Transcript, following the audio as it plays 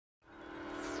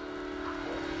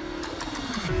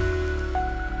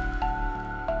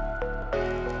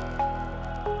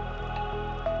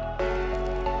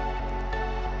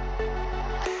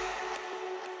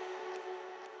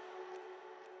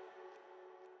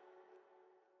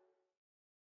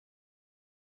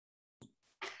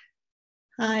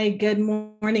Hi, good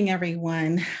morning,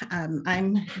 everyone.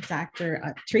 I'm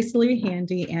Dr. Teresa Leary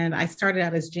Handy, and I started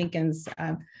out as Jenkins.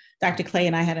 Dr. Clay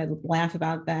and I had a laugh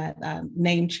about that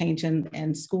name change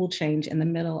and school change in the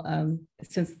middle of,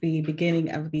 since the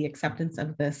beginning of the acceptance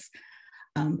of this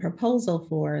proposal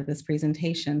for this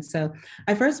presentation. So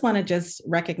I first want to just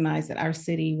recognize that our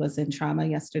city was in trauma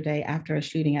yesterday after a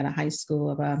shooting at a high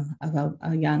school of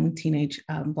a young teenage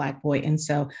Black boy. And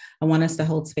so I want us to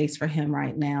hold space for him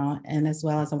right now. And as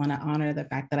well as I want to honor the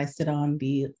fact that I sit on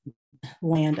the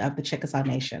land of the Chickasaw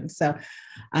Nation. So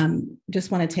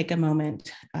just want to take a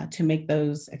moment to make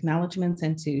those acknowledgements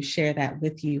and to share that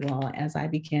with you all as I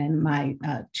begin my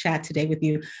chat today with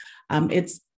you.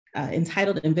 It's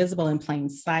entitled Invisible in Plain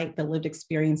Sight, The Lived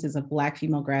Experiences of Black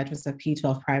Female Graduates of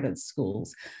P-12 Private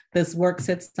Schools. This work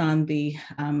sits on the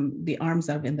arms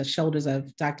of and the shoulders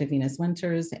of Dr. Venus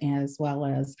Winters, as well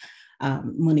as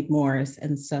Monique Morris.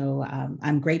 And so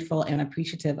I'm grateful and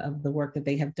appreciative of the work that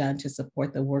they have done to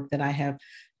support the work that I have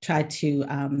tried to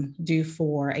do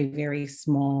for a very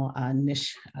small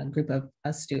niche group of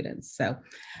students. So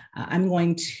I'm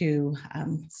going to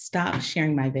stop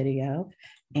sharing my video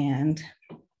and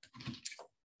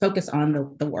focus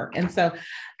on the work. And so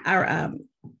our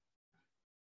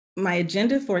my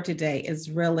agenda for today is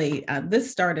really,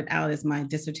 this started out as my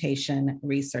dissertation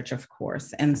research, of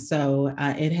course. And so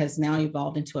it has now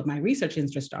evolved into what my research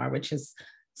interest are, which is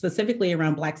specifically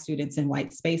around Black students in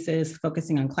white spaces,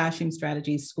 focusing on classroom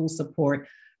strategies, school support,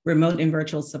 remote and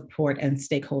virtual support, and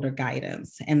stakeholder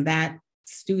guidance. And that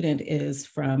student is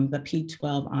from the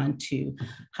P-12 on to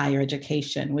higher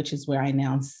education, which is where I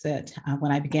now sit.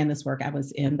 When I began this work, I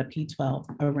was in the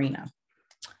P-12 arena.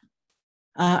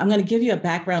 I'm going to give you a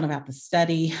background about the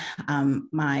study,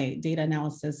 my data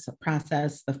analysis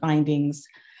process, the findings.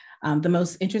 The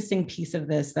most interesting piece of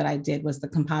this that I did was the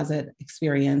composite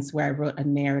experience, where I wrote a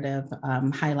narrative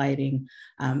highlighting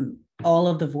all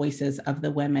of the voices of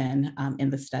the women in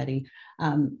the study.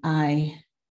 I'm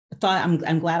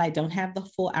glad I don't have the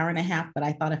full hour and a half, but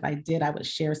I thought if I did, I would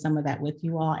share some of that with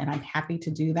you all. And I'm happy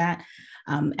to do that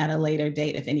at a later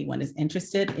date if anyone is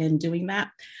interested in doing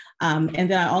that. And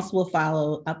then I also will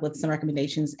follow up with some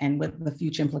recommendations and what the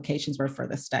future implications were for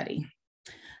the study.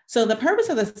 So the purpose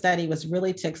of the study was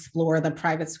really to explore the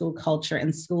private school culture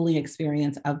and schooling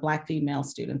experience of Black female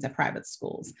students at private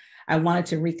schools. I wanted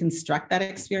to reconstruct that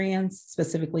experience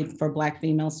specifically for Black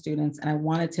female students, and I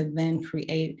wanted to then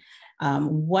create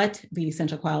what the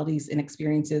essential qualities and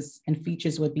experiences and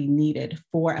features would be needed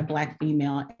for a Black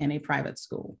female in a private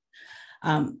school.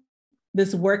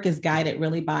 This work is guided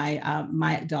really by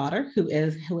my daughter, who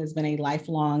has been a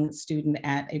lifelong student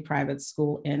at a private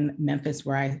school in Memphis,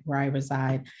 where I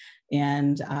reside.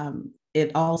 And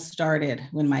it all started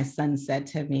when my son said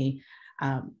to me,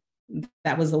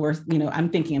 that was the worst,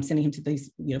 I'm sending him to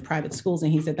these, private schools.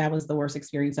 And he said, that was the worst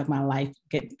experience of my life,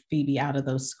 get Phoebe out of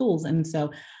those schools. And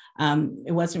so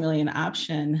it wasn't really an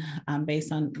option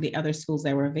based on the other schools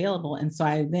that were available. And so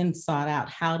I then sought out,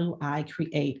 how do I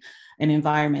create an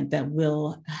environment that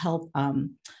will help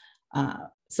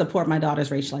support my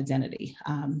daughter's racial identity?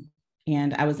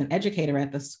 And I was an educator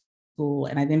at the school,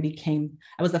 and I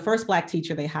was the first Black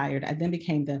teacher they hired. I then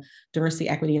became the diversity,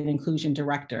 equity, and inclusion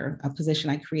director, a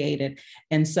position I created.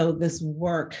 And so this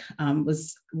work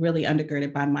was really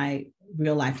undergirded by my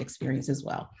real life experience as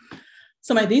well.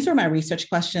 So these were my research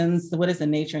questions. What is the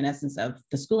nature and essence of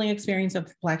the schooling experience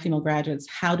of Black female graduates?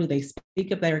 How do they speak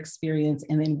of their experience?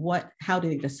 And then how do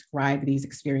they describe these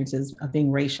experiences of being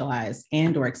racialized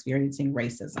and or experiencing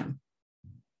racism?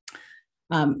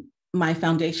 My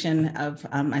foundation of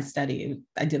my study,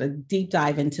 I did a deep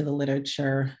dive into the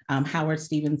literature, Howard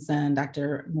Stevenson,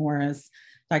 Dr. Morris,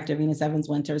 Dr. Venus Evans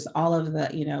Winters, all of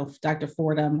the, Dr.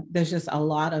 Fordham. There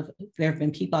have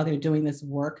been people out there doing this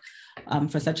work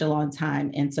for such a long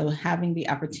time. And so having the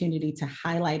opportunity to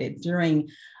highlight it during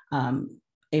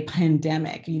a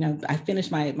pandemic, I finished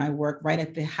my work right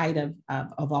at the height of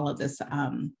all of this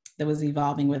that was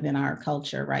evolving within our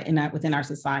culture, right, and within our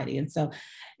society. And so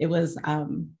it was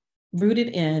rooted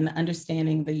in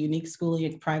understanding the unique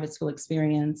schooling, private school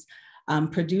experience,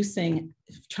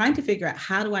 trying to figure out,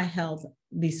 how do I help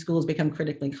these schools become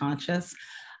critically conscious?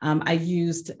 I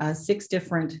used 6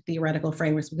 different theoretical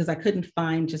frameworks because I couldn't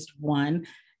find just one.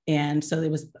 And so there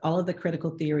was all of the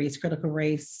critical theories: critical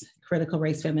race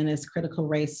feminist, critical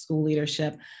race school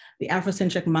leadership, the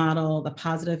Afrocentric model, the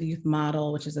positive youth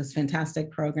model, which is this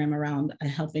fantastic program around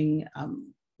helping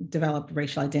develop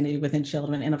racial identity within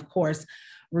children. And of course,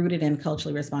 rooted in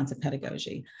culturally responsive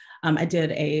pedagogy. I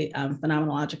did a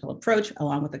phenomenological approach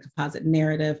along with a composite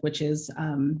narrative, which is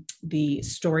the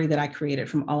story that I created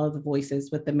from all of the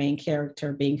voices, with the main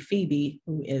character being Phoebe,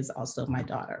 who is also my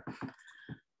daughter.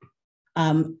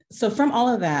 So from all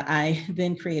of that, I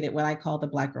then created what I call the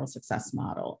Black girl success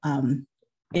model.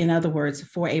 In other words,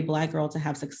 for a Black girl to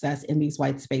have success in these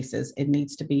white spaces, it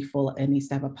needs to be full, it needs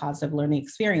to have a positive learning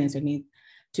experience, it needs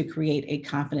to create a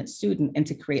confident student, and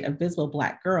to create a visible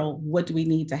Black girl, what do we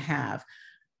need to have?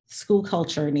 School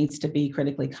culture needs to be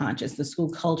critically conscious. The school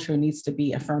culture needs to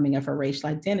be affirming of her racial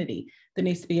identity. There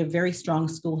needs to be a very strong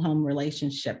school-home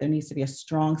relationship. There needs to be a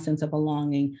strong sense of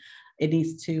belonging. It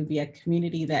needs to be a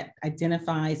community that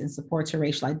identifies and supports her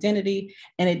racial identity.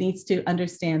 And it needs to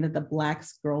understand that the Black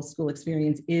girls' school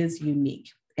experience is unique.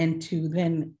 And to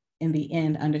then, in the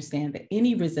end, understand that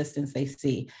any resistance they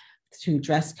see to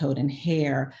dress code and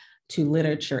hair, to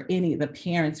literature, any of the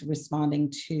parents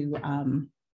responding to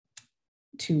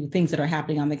things that are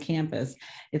happening on the campus,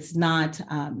 it's not,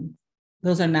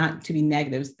 those are not to be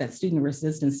negatives, that student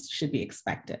resistance should be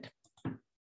expected.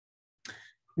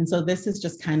 And so this is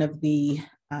just kind of the,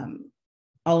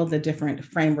 all of the different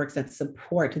frameworks that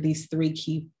support these three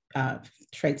key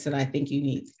traits that I think you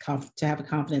need to have a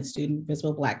confident student,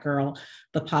 visible Black girl,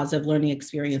 the positive learning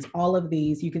experience. All of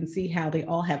these, you can see how they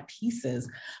all have pieces,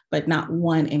 but not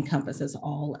one encompasses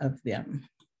all of them.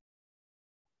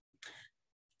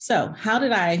 So how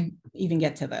did I even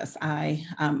get to this? I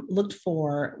looked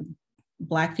for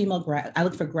Black female, I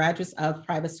looked for graduates of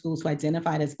private schools who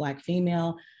identified as Black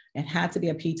female. It had to be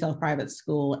a PTEL private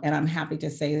school. And I'm happy to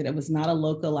say that it was not a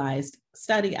localized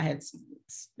study. I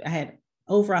had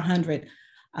over 100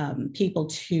 people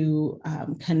to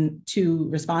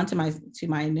respond to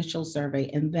my initial survey.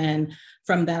 And then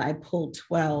from that, I pulled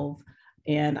 12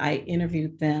 and I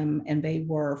interviewed them, and they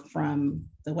were from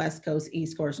the West Coast,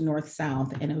 East Coast, North,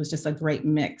 South. And it was just a great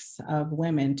mix of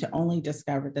women to only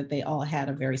discover that they all had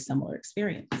a very similar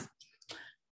experience.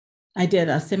 I did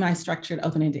a semi-structured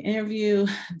open-ended interview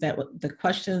that the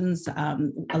questions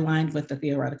aligned with the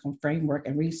theoretical framework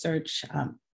and research.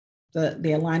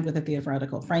 They aligned with the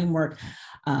theoretical framework.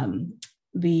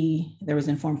 There was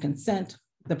informed consent.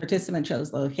 The participant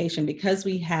chose location because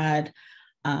we had,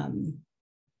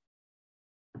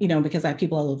 because I have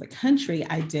people all over the country,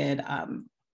 I did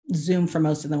Zoom for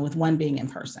most of them, with one being in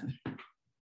person.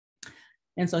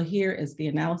 And so here is the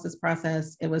analysis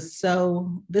process.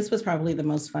 This was probably the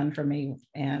most fun for me.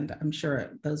 And I'm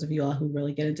sure those of you all who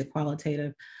really get into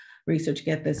qualitative research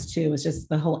get this too. It's just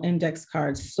the whole index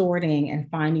card sorting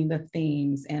and finding the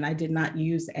themes. And I did not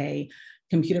use a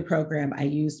computer program. I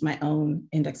used my own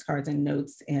index cards and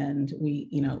notes. And we,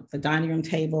 the dining room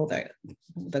table,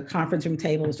 the conference room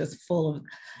table was just full of,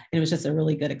 it was just a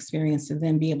really good experience to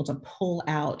then be able to pull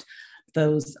out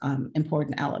those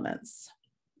important elements.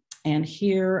 And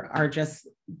here are just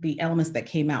the elements that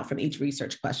came out from each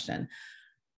research question.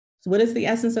 So what is the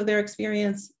essence of their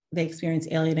experience? They experience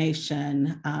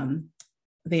alienation.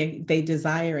 They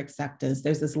desire acceptance.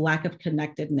 There's this lack of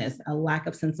connectedness, a lack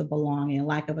of sense of belonging, a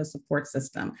lack of a support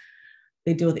system.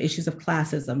 They deal with issues of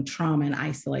classism, trauma, and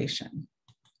isolation.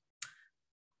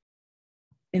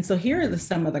 And so here are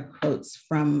some of the quotes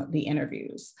from the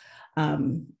interviews.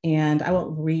 And I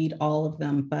won't read all of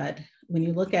them, but when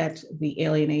you look at the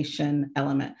alienation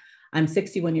element, I'm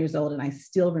 61 years old and I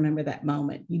still remember that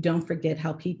moment. You don't forget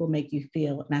how people make you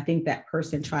feel. And I think that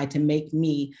person tried to make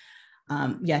me,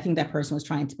 I think that person was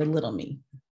trying to belittle me.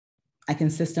 I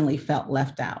consistently felt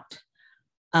left out.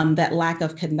 That lack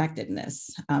of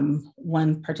connectedness.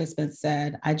 One participant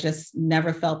said, I just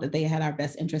never felt that they had our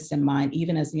best interest in mind.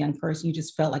 Even as a young person, you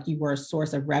just felt like you were a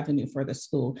source of revenue for the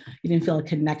school. You didn't feel a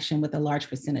connection with a large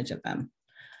percentage of them.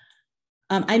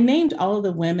 I named all of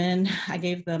the women. I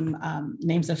gave them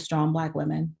names of strong Black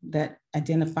women that I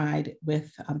identified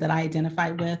with.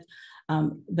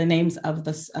 The names of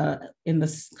this in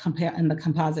the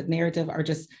composite narrative are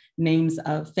just names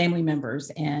of family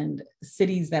members and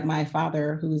cities that my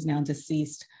father, who is now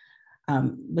deceased,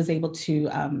 was able to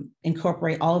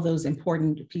incorporate all of those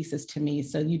important pieces to me.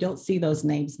 So you don't see those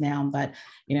names now, but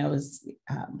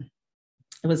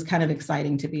it was kind of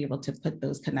exciting to be able to put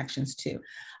those connections too.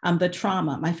 The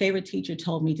trauma, my favorite teacher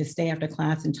told me to stay after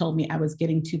class and told me I was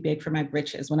getting too big for my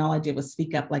britches when all I did was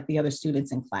speak up like the other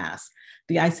students in class.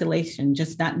 The isolation,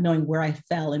 just not knowing where I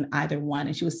fell in either one.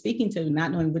 And she was speaking to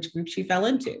not knowing which group she fell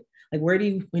into. Like, where do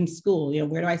you, in school,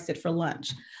 where do I sit for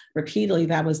lunch? Repeatedly,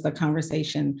 that was the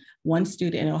conversation. One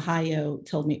student in Ohio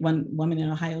told me, one woman in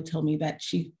Ohio told me that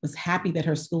she was happy that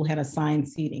her school had assigned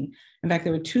seating. In fact,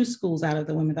 there were 2 schools out of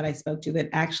the women that I spoke to that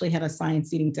actually had assigned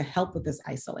seating to help with this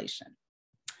isolation.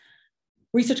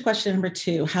 Research question number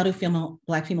 2, how do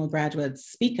Black female graduates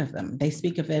speak of them? They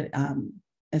speak of it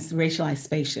as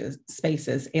racialized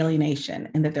spaces, alienation,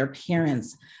 and that their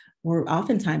parents were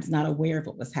oftentimes not aware of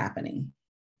what was happening.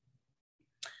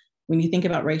 When you think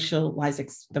about the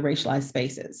racialized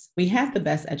spaces, we have the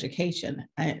best education.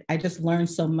 I just learned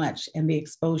so much, and the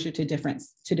exposure to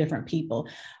different people.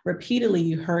 Repeatedly,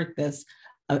 you heard this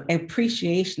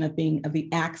appreciation of the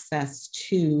access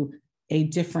to a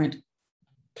different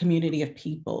community of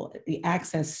people, the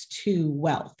access to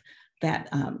wealth,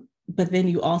 but then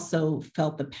you also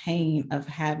felt the pain of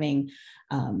having,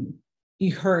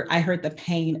 I heard the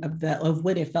pain of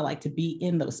what it felt like to be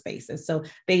in those spaces. So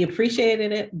they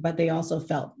appreciated it, but they also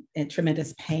felt a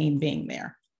tremendous pain being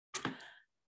there.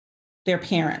 Their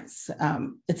parents,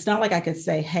 it's not like I could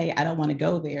say, hey, I don't want to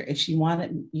go there. If she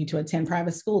wanted you to attend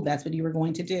private school, that's what you were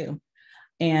going to do.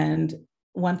 And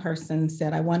one person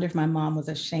said, I wonder if my mom was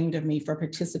ashamed of me for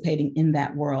participating in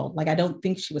that world. Like, I don't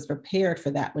think she was prepared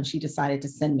for that when she decided to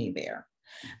send me there.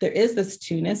 There is this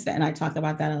two-ness, and I talk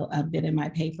about that a bit in my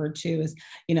paper too, is,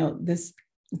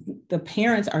 the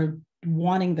parents are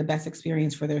wanting the best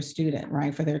experience for their student,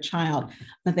 right, for their child,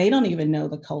 but they don't even know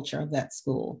the culture of that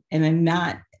school. And then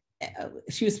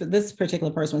this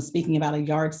particular person was speaking about a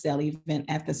yard sale event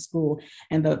at the school,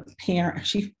 and the parent,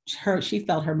 she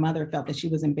felt, her mother felt that she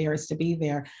was embarrassed to be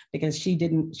there because she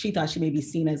thought she may be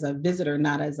seen as a visitor,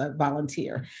 not as a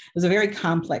volunteer. It was a very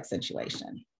complex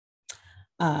situation.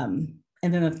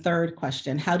 And then the third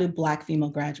question, how do Black female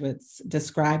graduates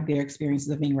describe their experiences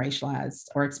of being racialized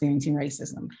or experiencing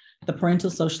racism? The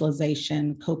parental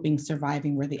socialization, coping,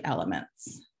 surviving were the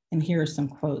elements. And here are some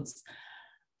quotes.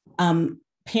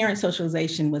 Parent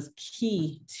socialization was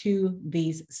key to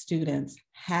these students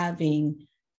having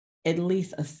at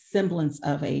least a semblance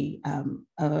of a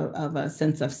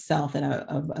sense of self and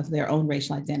of their own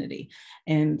racial identity.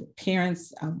 And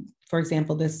parents, for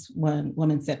example, this one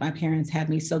woman said, my parents had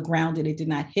me so grounded, it did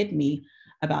not hit me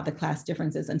about the class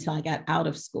differences until I got out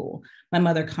of school. My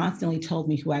mother constantly told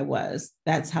me who I was.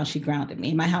 That's how she grounded me.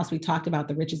 In my house, we talked about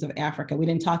the riches of Africa. We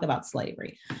didn't talk about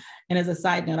slavery. And as a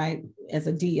side note, as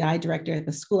a DEI director at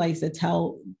the school, I used to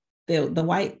tell the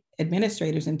white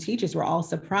administrators and teachers were all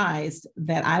surprised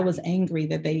that I was angry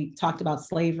that they talked about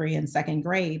slavery in second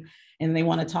grade and they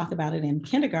want to talk about it in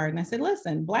kindergarten. I said,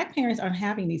 listen, Black parents aren't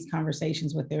having these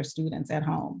conversations with their students at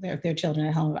home, their children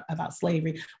at home about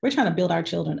slavery. We're trying to build our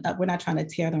children up. We're not trying to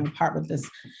tear them apart with this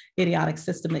idiotic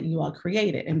system that you all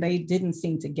created. And they didn't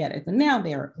seem to get it, but now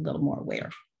they're a little more aware.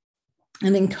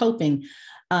 And then coping.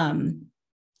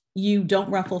 You don't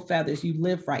ruffle feathers, you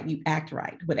live right, you act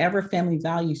right. Whatever family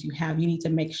values you have, you need to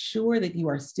make sure that you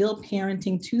are still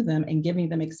parenting to them and giving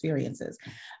them experiences.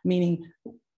 Meaning,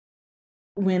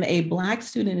 when a Black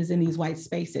student is in these white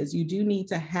spaces, you do need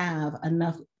to have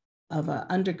enough of an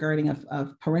undergirding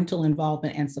of parental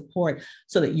involvement and support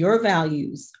so that your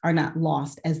values are not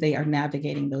lost as they are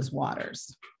navigating those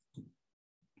waters.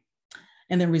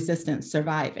 And then resistance,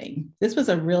 surviving. This was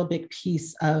a real big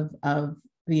piece of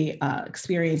the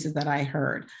experiences that I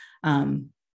heard.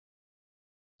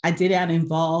 I did not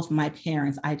involve my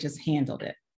parents, I just handled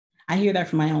it. I hear that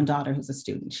from my own daughter who's a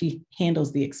student. She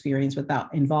handles the experience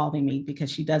without involving me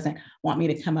because she doesn't want me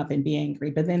to come up and be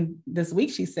angry. But then this week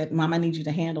she said, Mom, I need you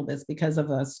to handle this because of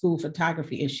a school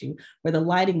photography issue where the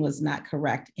lighting was not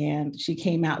correct. And she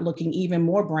came out looking even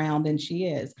more brown than she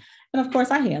is. And of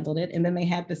course I handled it. And then they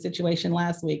had the situation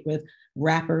last week with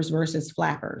rappers versus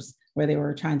flappers, where they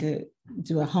were trying to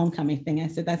do a homecoming thing. I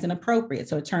said, that's inappropriate.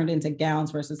 So it turned into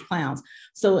gowns versus clowns.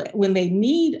 So when they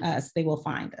need us, they will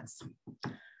find us.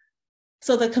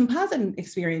 So the composite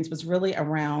experience was really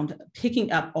around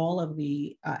picking up all of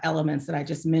the elements that I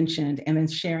just mentioned and then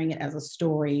sharing it as a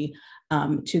story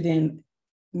to then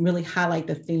really highlight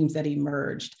the themes that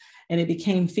emerged. And it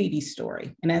became Phoebe's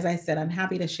story. And as I said, I'm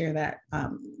happy to share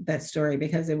that story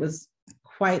because it was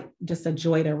quite just a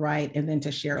joy to write and then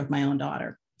to share with my own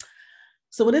daughter.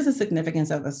 So what is the significance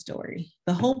of the story?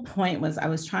 The whole point was I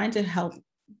was trying to help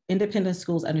independent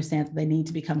schools understand that they need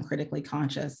to become critically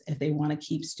conscious if they want to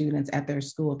keep students at their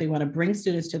school, if they want to bring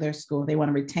students to their school, if they want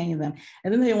to retain them,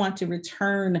 and then they want to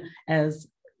return as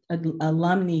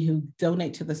alumni who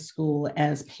donate to the school,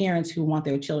 as parents who want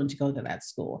their children to go to that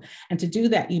school. And to do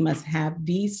that, you must have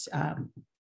these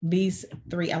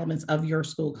three elements of your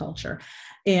school culture.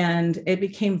 And it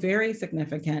became very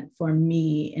significant for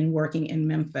me in working in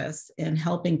Memphis and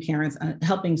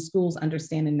helping schools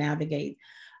understand and navigate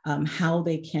how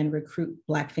they can recruit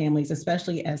Black families,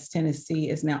 especially as Tennessee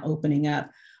is now opening up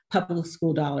public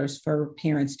school dollars for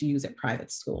parents to use at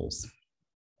private schools.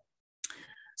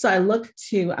 So I look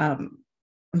to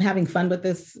I'm having fun with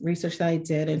this research that I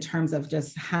did in terms of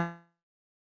just how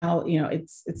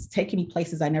it's taking me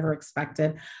places I never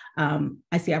expected.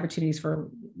 I see opportunities for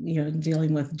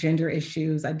dealing with gender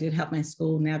issues. I did help my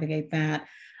school navigate that.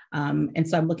 And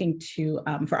so I'm looking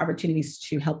for opportunities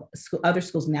to help other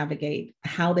schools navigate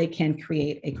how they can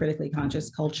create a critically conscious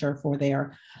culture for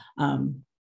their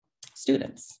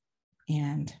students.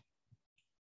 And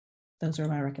those are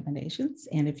my recommendations.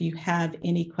 And if you have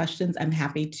any questions, I'm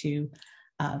happy to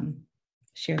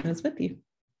share those with you.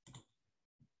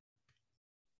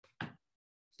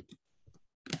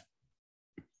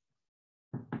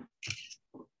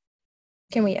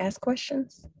 Can we ask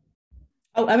questions?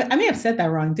 Oh, I may have said that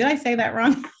wrong. Did I say that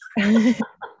wrong?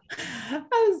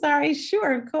 I'm sorry.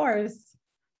 Sure, of course.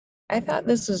 I thought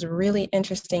this was really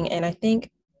interesting. And I think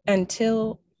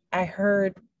until I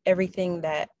heard everything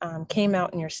that came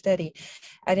out in your study,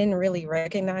 I didn't really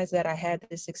recognize that I had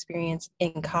this experience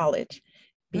in college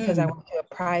because I went to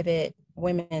a private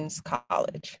women's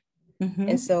college.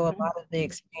 And so a lot of the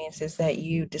experiences that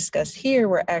you discussed here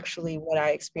were actually what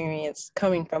I experienced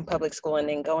coming from public school and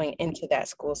then going into that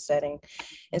school setting.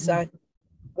 And so I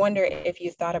wonder if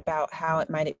you thought about how it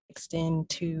might extend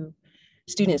to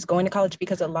students going to college,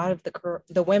 because a lot of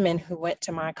the women who went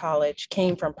to my college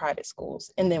came from private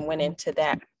schools and then went into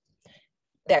that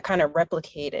kind of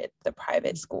replicated the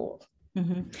private school.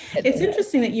 It's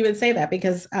interesting that you would say that,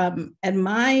 because at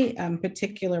my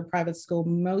particular private school,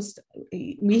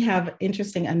 we have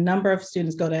a number of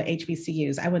students go to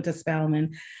HBCUs. I went to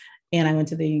Spelman and I went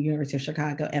to the University of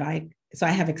Chicago, and so I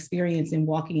have experience in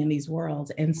walking in these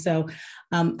worlds. And so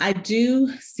I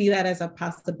do see that as a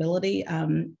possibility.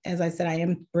 As I said, I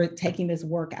am taking this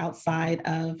work outside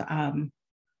of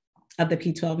the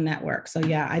P12 network. So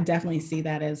yeah, I definitely see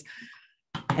that as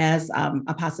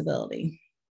a possibility.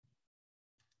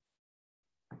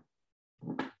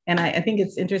 And I think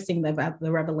it's interesting about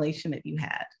the revelation that you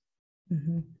had.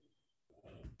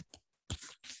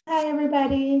 Hi,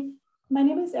 everybody. My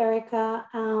name is Erica.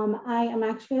 I am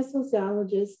actually a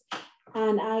sociologist,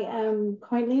 and I am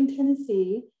currently in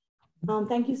Tennessee.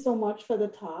 Thank you so much for the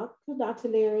talk, Dr.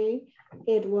 Leary.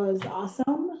 It was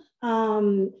awesome.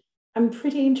 I'm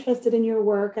pretty interested in your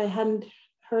work. I hadn't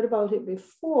heard about it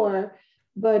before,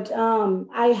 but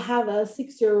I have a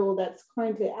 6-year-old that's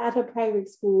currently at a private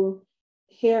school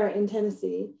here in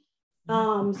Tennessee.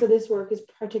 So this work is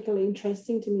particularly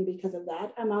interesting to me because of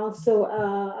that. I'm also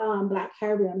a Black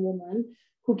Caribbean woman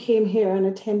who came here and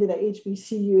attended a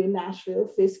HBCU in Nashville,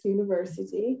 Fisk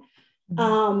University.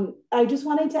 I just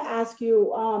wanted to ask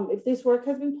you if this work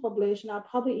has been published, and I'll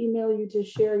probably email you to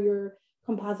share your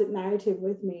composite narrative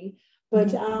with me.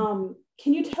 But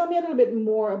can you tell me a little bit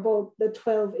more about the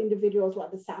 12 individuals,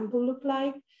 what the sample looked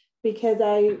like? Because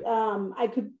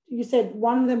you said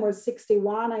one of them was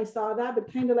 61, I saw that,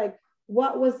 but kind of like,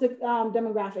 what was the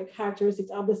demographic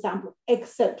characteristics of the sample,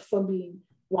 except for being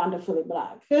wonderfully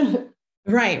Black?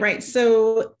 Right.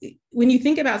 So when you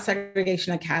think about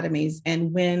segregation academies,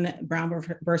 and when Brown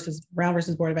versus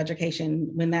Board of Education,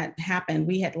 when that happened,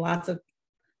 we had lots of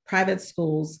private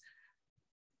schools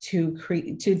to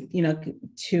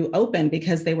open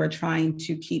because they were trying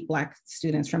to keep Black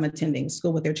students from attending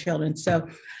school with their children. So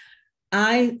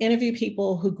I interviewed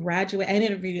people who graduate. I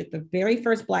interviewed the very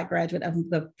first Black graduate of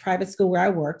the private school where I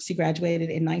worked. She graduated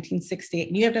in 1968.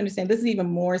 And you have to understand, this is even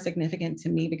more significant to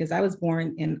me because I was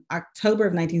born in October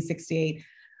of 1968,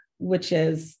 which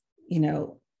is,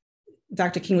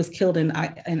 Dr. King was killed in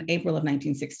April of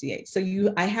 1968. So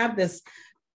I have this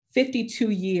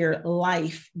 52-year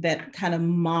life that kind of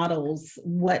models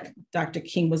what Dr.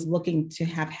 King was looking to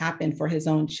have happen for his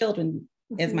own children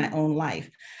as my own life.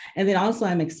 And then also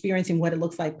I'm experiencing what it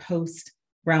looks like post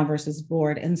Brown versus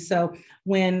Board. And so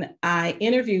when I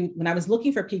was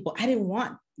looking for people, I didn't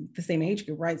want the same age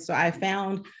group, right? So I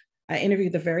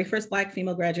interviewed the very first Black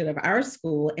female graduate of our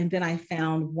school. And then I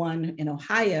found one in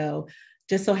Ohio,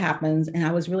 just so happens. And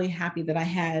I was really happy that I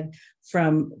had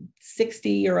from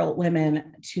 60-year-old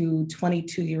women to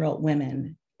 22-year-old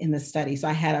women in the study. So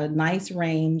I had a nice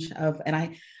range and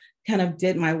I kind of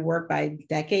did my work by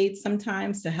decades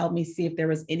sometimes to help me see if there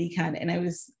was and it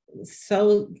was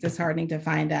so disheartening to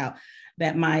find out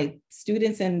that my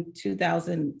students in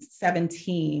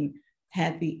 2017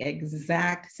 had the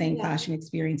exact same classroom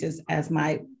experiences as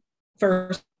my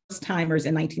first timers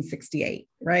in 1968,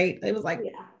 right? It was like,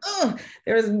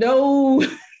 there was no,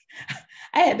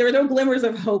 there were no glimmers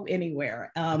of hope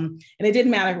anywhere. And it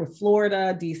didn't matter if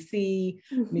Florida, DC,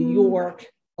 New York,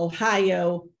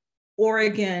 Ohio,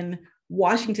 Oregon,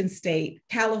 Washington State,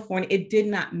 California, it did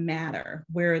not matter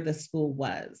where the school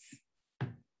was.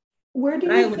 Where do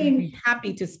you think? I would be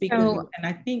happy to speak with you. And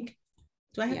I think,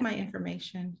 Do I have my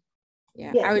information?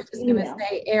 Yeah, yes, I was just going to email.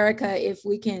 say, Erica, if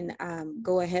we can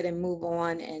go ahead and move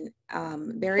on. And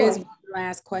there Sure. is one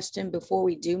last question before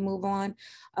we do move on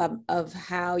of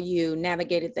how you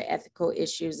navigated the ethical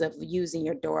issues of using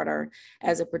your daughter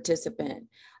as a participant.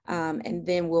 And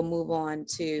then we'll move on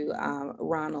to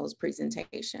Ronald's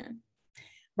presentation.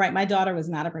 Right. My daughter was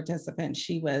not a participant.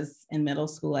 She was in middle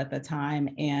school at the time,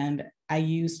 and I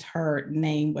used her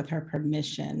name with her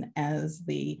permission as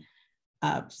the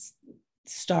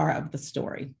star of the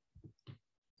story.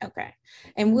 Okay.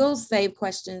 And we'll save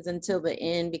questions until the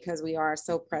end because we are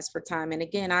so pressed for time. And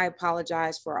again, I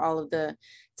apologize for all of the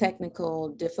technical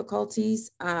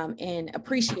difficulties and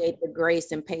appreciate the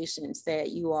grace and patience that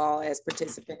you all as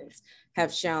participants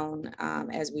have shown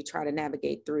as we try to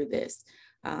navigate through this.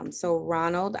 So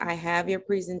Ronald, I have your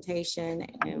presentation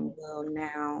and will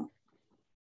now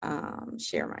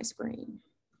share my screen.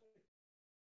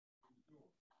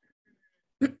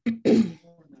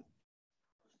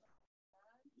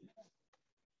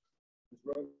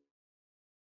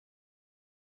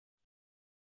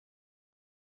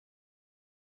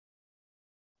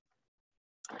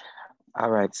 All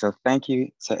right, so thank you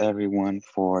to everyone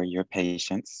for your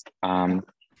patience.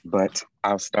 But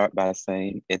I'll start by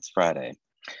saying it's Friday.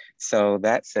 So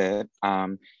that said,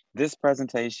 this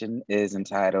presentation is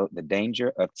entitled The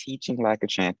Danger of Teaching Like a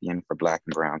Champion for Black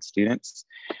and Brown Students.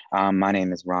 My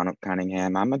name is Ronald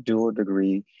Cunningham. I'm a dual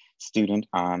degree student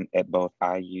at both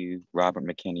IU Robert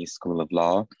McKinney School of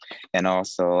Law and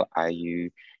also IU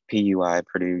PUI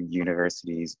Purdue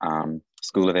University's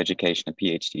School of Education, a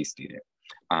PhD student.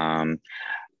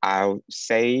 I'll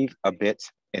save a bit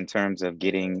in terms of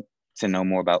getting to know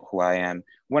more about who I am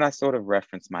when I sort of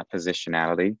reference my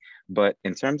positionality. But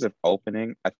in terms of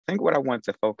opening, I think what I want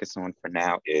to focus on for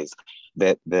now is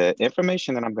that the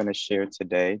information that I'm going to share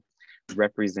today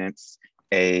represents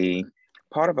a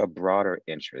part of a broader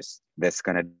interest that's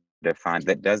going to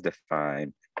does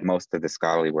define most of the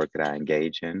scholarly work that I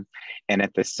engage in. And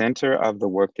at the center of the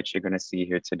work that you're going to see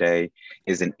here today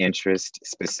is an interest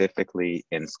specifically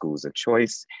in schools of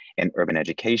choice, in urban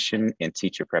education, in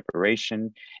teacher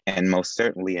preparation, and most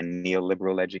certainly in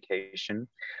neoliberal education.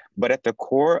 But at the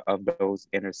core of those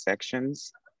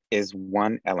intersections is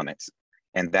one element,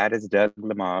 and that is Doug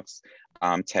Lemoff's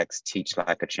text, Teach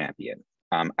Like a Champion.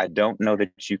 I don't know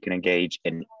that you can engage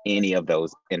in any of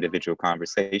those individual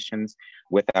conversations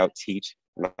without Teach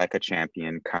Like a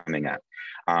Champion coming up.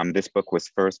 This book was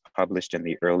first published in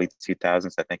the early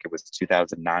 2000s. I think it was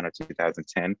 2009 or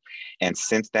 2010. And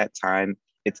since that time,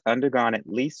 it's undergone at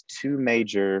least two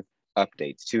major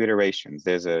updates, two iterations.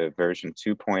 There's a version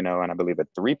 2.0 and I believe a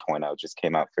 3.0 just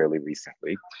came out fairly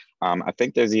recently. I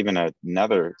think there's even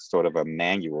another sort of a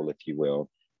manual, if you will.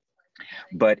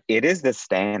 But it is the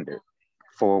standard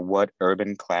for what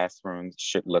urban classrooms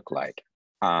should look like.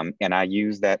 And I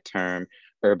use that term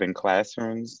urban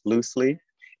classrooms loosely,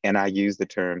 and I use the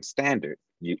term standard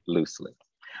loosely.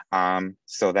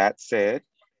 So that said,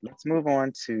 let's move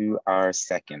on to our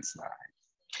second slide.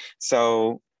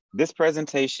 So this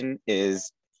presentation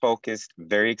is focused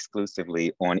very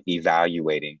exclusively on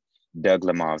evaluating Doug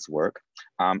Lemoff's work.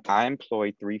 I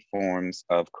employ three forms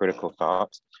of critical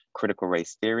thought: critical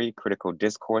race theory, critical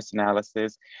discourse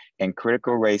analysis, and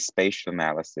critical race spatial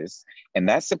analysis. And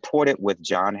that's supported with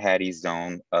John Hattie's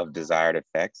zone of desired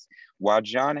effects. While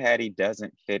John Hattie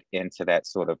doesn't fit into that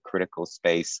sort of critical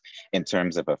space in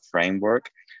terms of a framework,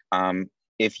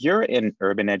 if you're in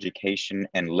urban education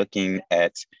and looking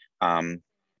at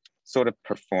sort of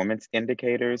performance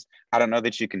indicators, I don't know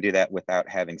that you can do that without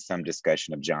having some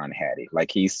discussion of John Hattie.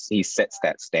 Like he sets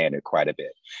that standard quite a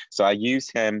bit. So I use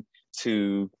him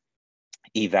to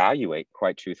evaluate,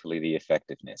 quite truthfully, the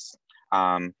effectiveness.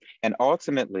 And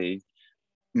ultimately,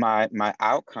 my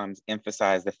outcomes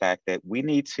emphasize the fact that we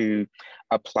need to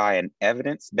apply an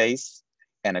evidence-based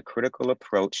and a critical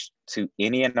approach to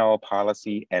any and all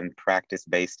policy and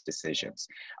practice-based decisions.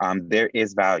 There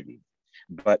is value,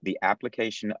 but the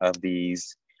application of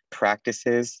these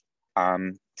practices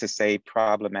to say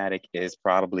problematic is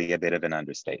probably a bit of an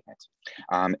understatement.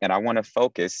 And I want to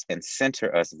focus and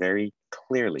center us very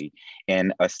clearly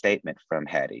in a statement from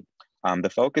Hattie. The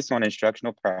focus on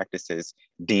instructional practices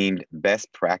deemed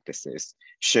best practices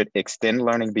should extend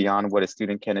learning beyond what a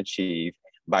student can achieve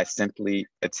by simply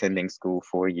attending school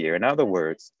for a year. In other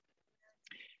words,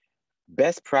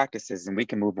 best practices, and we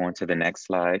can move on to the next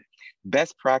slide.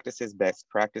 Best practices, best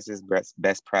practices,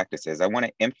 best practices. I want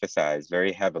to emphasize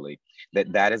very heavily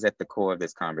that that is at the core of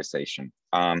this conversation.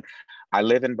 I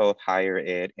live in both higher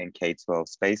ed and K-12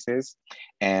 spaces,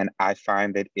 and I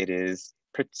find that it is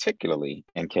particularly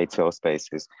in K-12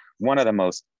 spaces, one of the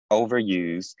most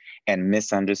overused, and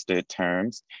misunderstood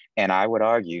terms. And I would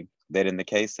argue that in the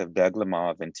case of Doug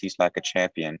Lemov and Teach Like a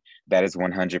Champion, that is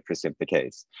 100% the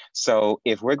case. So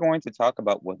if we're going to talk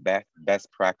about what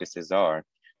best practices are,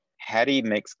 Hattie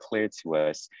makes clear to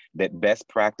us that best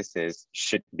practices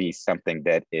should be something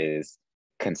that is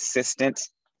consistent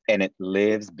and it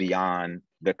lives beyond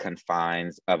the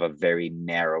confines of a very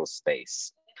narrow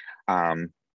space.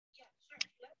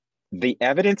 The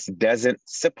evidence doesn't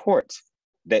support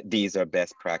that these are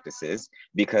best practices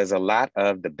because a lot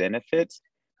of the benefits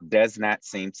does not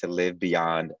seem to live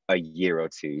beyond a year or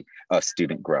two of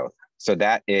student growth. So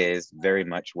that is very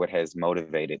much what has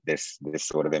motivated this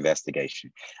sort of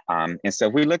investigation. And so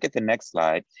if we look at the next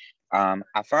slide,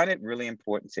 I find it really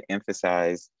important to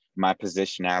emphasize my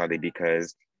positionality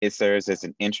because it serves as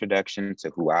an introduction to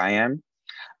who I am.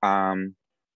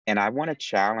 And I want to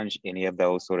challenge any of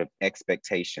those sort of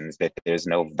expectations that there's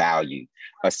no value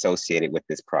associated with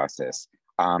this process.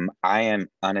 I am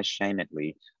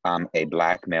unashamedly a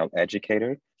Black male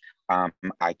educator.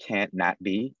 I can't not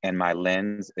be, and my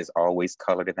lens is always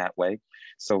colored in that way.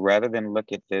 So rather than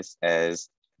look at this as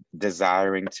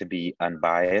desiring to be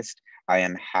unbiased, I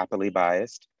am happily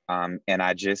biased. And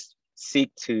I just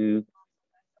seek to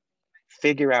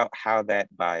figure out how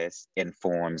that bias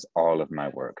informs all of my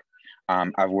work.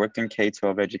 I've worked in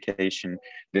K-12 education.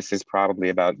 This is probably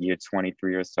about year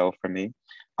 23 or so for me.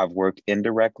 I've worked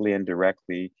indirectly and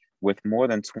directly with more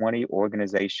than 20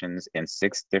 organizations in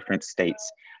 6 different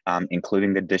states,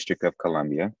 including the District of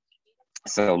Columbia.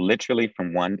 So literally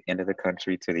from one end of the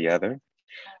country to the other.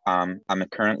 I'm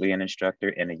currently an instructor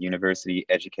in a university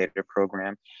educator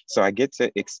program. So I get to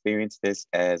experience this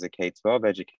as a K-12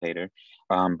 educator,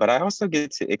 but I also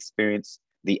get to experience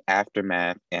the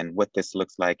aftermath and what this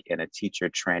looks like in a teacher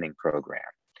training program.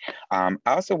 I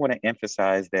also want to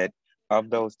emphasize that of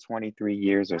those 23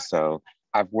 years or so,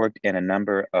 I've worked in a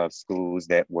number of schools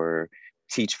that were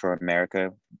Teach for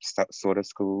America sort of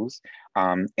schools.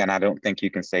 And I don't think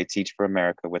you can say Teach for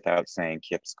America without saying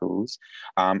KIPP schools.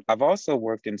 I've also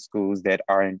worked in schools that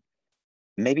are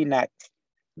maybe not,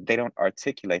 they don't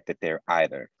articulate that they're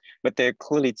either, but they're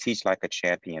clearly Teach Like a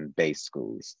Champion based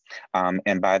schools.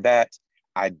 And by that,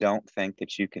 I don't think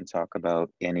that you can talk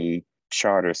about any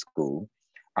charter school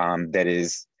that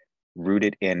is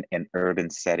rooted in an urban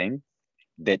setting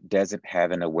that doesn't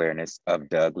have an awareness of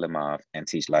Doug Lemov and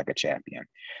Teach Like a Champion.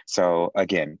 So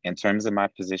again, in terms of my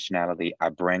positionality, I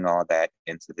bring all that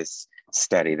into this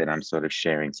study that I'm sort of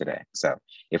sharing today. So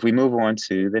if we move on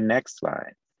to the next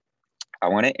slide, I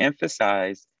want to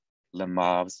emphasize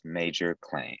Lemov's major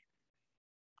claim.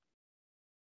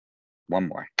 One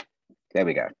more. There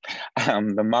we go.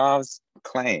 Lemov's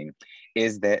claim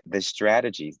is that the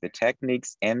strategies, the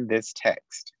techniques in this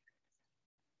text,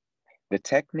 the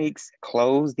techniques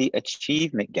close the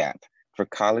achievement gap for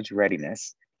college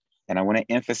readiness. And I want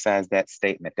to emphasize that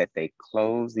statement that they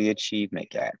close the achievement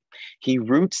gap. He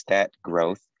roots that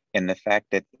growth in the fact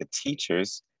that the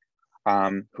teachers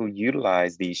who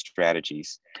utilize these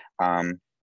strategies,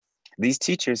 these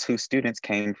teachers whose students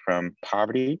came from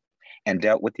poverty and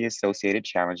dealt with the associated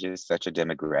challenges such a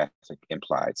demographic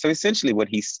implied. So essentially what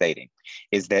he's stating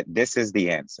is that this is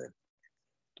the answer.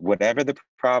 Whatever the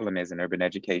problem is in urban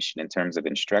education in terms of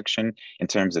instruction, in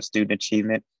terms of student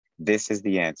achievement, this is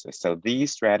the answer. So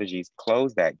these strategies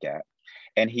close that gap,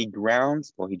 and he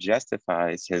grounds or he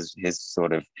justifies his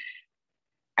sort of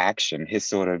action, his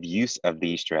sort of use of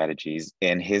these strategies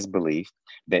in his belief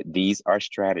that these are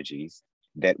strategies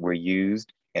that were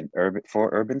used for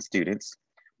urban students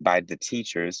by the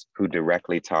teachers who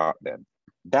directly taught them.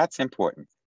 That's important.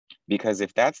 Because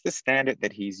if that's the standard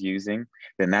that he's using,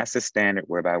 then that's the standard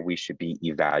whereby we should be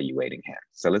evaluating him.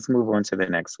 So let's move on to the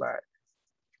next slide.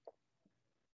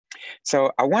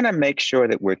 So I want to make sure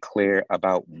that we're clear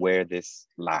about where this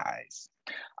lies.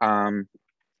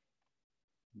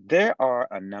 There are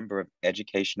a number of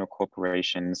educational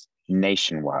corporations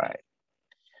nationwide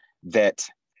that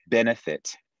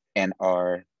benefit and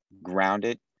are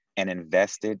grounded and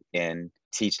invested in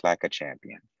Teach Like a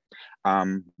Champion.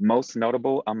 Most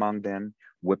notable among them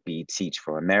would be Teach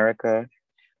for America,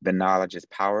 the Knowledge is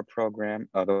Power program,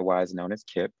 otherwise known as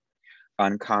KIPP,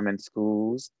 Uncommon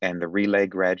Schools, and the Relay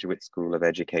Graduate School of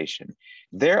Education.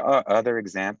 There are other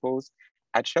examples.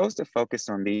 I chose to focus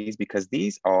on these because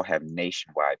these all have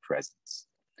nationwide presence.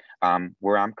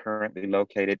 Where I'm currently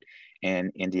located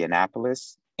in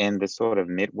Indianapolis, in the sort of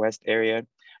Midwest area,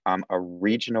 a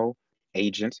regional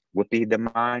agent would be the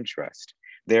Mind Trust.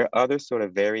 There are other sort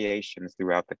of variations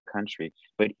throughout the country,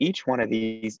 but each one of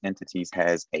these entities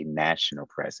has a national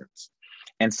presence.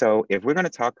 And so if we're going to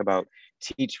talk about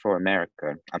Teach for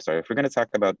America, if we're going to talk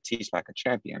about Teach Like a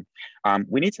Champion,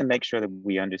 we need to make sure that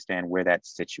we understand where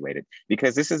that's situated,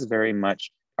 because this is very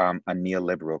much a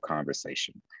neoliberal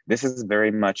conversation. This is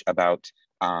very much about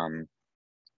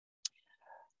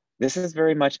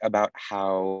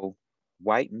how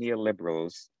white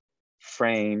neoliberals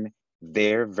frame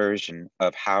their version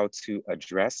of how to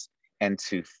address and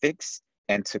to fix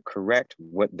and to correct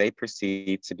what they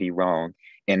perceive to be wrong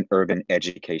in urban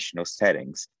educational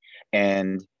settings.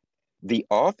 And the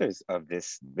authors of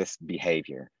this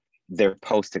behavior, they're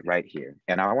posted right here.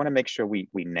 And I want to make sure we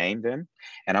name them,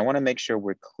 and I want to make sure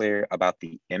we're clear about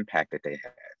the impact that they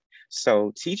have.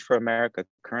 So Teach for America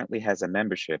currently has a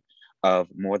membership of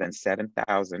more than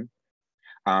 7,000,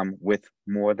 with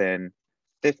more than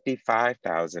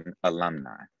 55,000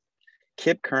 alumni.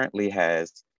 KIPP currently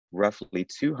has roughly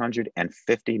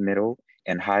 250 middle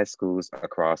and high schools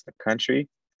across the country,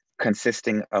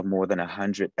 consisting of more than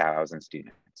 100,000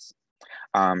 students.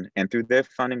 And through their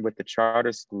funding with the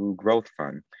Charter School Growth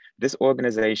Fund, this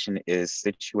organization is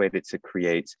situated to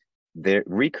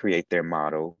recreate their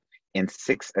model in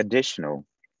 6 additional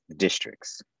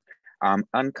districts.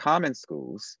 Uncommon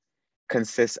Schools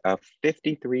consists of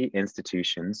 53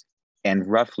 institutions and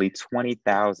roughly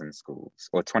 20,000 schools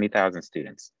or 20,000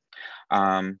 students.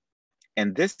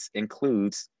 And this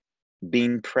includes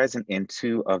being present in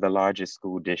 2 of the largest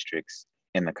school districts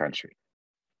in the country.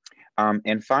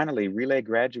 And finally, Relay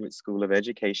Graduate School of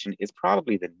Education is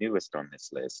probably the newest on this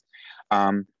list.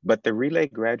 But the Relay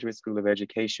Graduate School of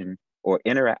Education, or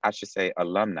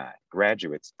alumni,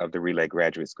 graduates of the Relay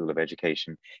Graduate School of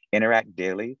Education, interact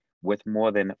daily with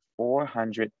more than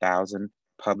 400,000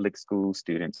 public school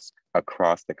students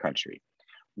across the country.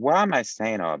 Why am I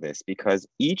saying all this? Because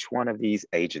each one of these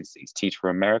agencies, Teach for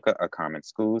America, Uncommon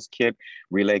Schools, KIPP,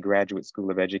 Relay Graduate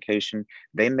School of Education,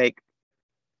 they make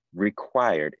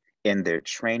required in their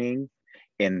training,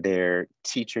 in their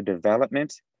teacher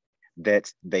development,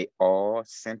 that they all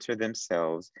center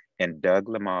themselves in Doug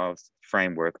Lemav's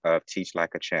framework of Teach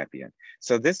Like a Champion.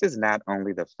 So this is not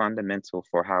only the fundamental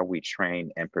for how we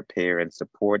train and prepare and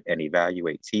support and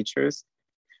evaluate teachers,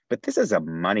 but this is a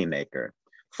moneymaker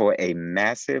for a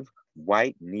massive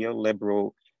white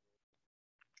neoliberal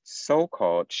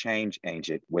so-called change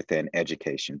agent within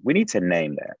education. We need to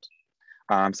name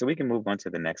that. So we can move on to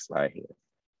the next slide here.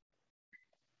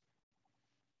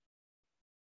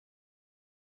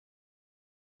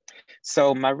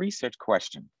 So my research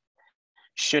question: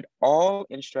 should all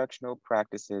instructional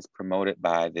practices promoted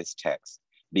by this text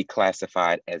be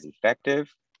classified as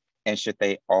effective, and should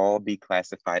they all be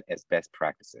classified as best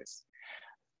practices?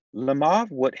 Lemav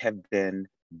would have been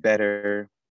better.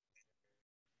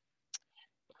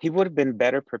 He would have been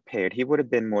better prepared. He would have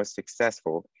been more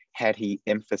successful had he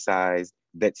emphasized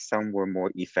that some were more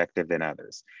effective than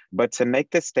others. But to make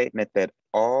the statement that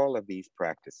all of these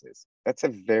practices, that's a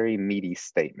very meaty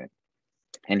statement.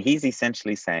 And he's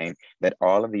essentially saying that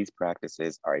all of these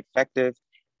practices are effective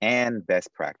and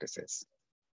best practices.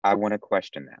 I want to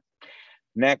question that.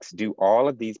 Next, do all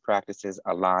of these practices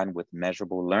align with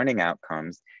measurable learning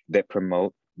outcomes that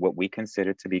promote what we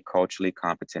consider to be culturally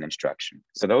competent instruction?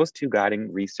 So those 2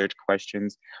 guiding research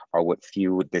questions are what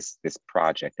fueled this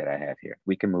project that I have here.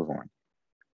 We can move on.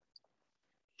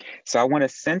 So I want to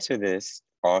center this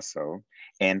also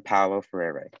in Paulo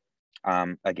Freire.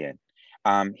 Again,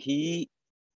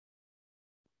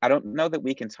 I don't know that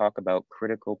we can talk about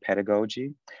critical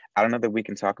pedagogy. I don't know that we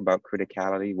can talk about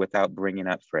criticality without bringing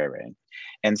up Freire.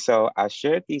 And so I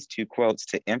shared these 2 quotes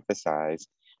to emphasize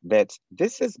that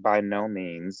this is by no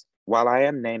means, while I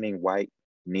am naming white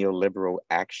neoliberal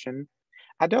action,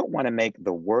 I don't want to make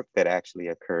the work that actually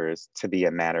occurs to be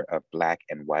a matter of Black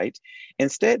and white.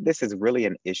 Instead, this is really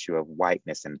an issue of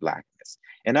whiteness and Blackness.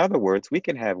 In other words, we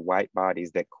can have white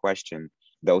bodies that question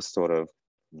those sort of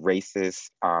racist,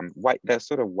 white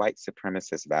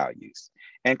supremacist values.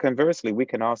 And conversely, we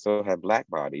can also have Black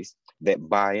bodies that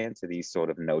buy into these sort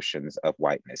of notions of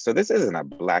whiteness. So this isn't a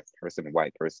Black person,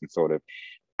 white person sort of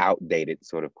outdated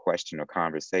sort of question or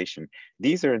conversation.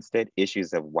 These are instead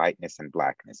issues of whiteness and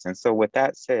Blackness. And so with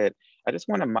that said, I just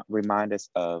want to remind us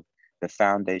of the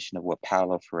foundation of what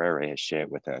Paulo Freire has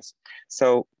shared with us.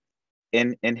 So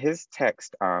in his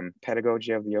text,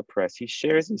 Pedagogy of the Oppressed, he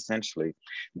shares essentially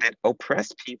that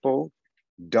oppressed people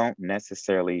don't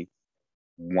necessarily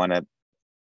want to,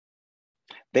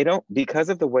 because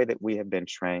of the way that we have been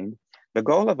trained, the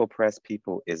goal of oppressed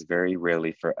people is very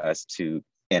rarely for us to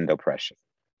end oppression.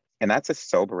 And that's a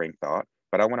sobering thought,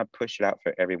 but I want to push it out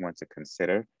for everyone to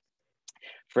consider.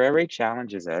 Freire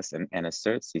challenges us and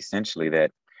asserts essentially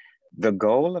that The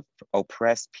goal of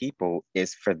oppressed people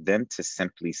is for them to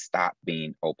simply stop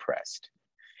being oppressed.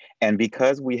 And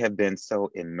because we have been so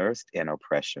immersed in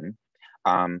oppression,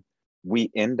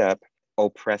 we end up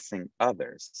oppressing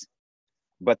others.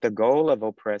 But the goal of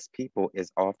oppressed people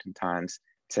is oftentimes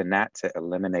not to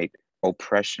eliminate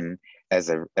oppression as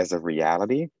a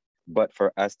reality, but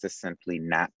for us to simply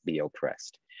not be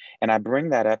oppressed. And I bring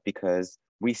that up because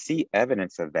we see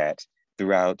evidence of that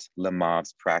throughout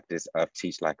Lamar's practice of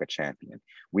Teach Like a Champion.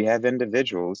 We have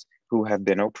individuals who have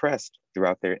been oppressed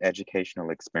throughout their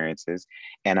educational experiences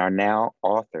and are now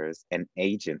authors and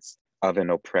agents of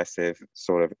an oppressive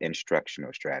sort of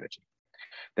instructional strategy.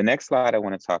 The next slide I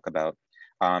want to talk about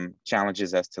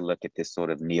challenges us to look at this sort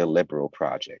of neoliberal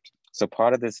project. So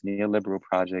part of this neoliberal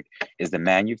project is the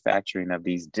manufacturing of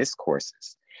these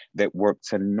discourses that work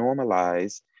to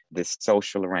normalize this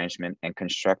social arrangement and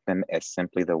construct them as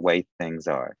simply the way things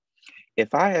are.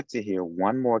 If I have to hear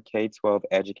one more K-12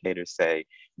 educator say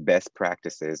best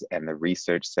practices, and the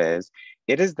research says,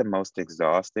 it is the most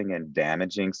exhausting and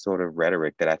damaging sort of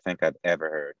rhetoric that I think I've ever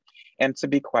heard. And to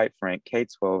be quite frank,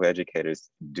 K-12 educators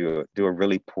do a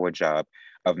really poor job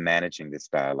of managing this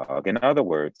dialogue. In other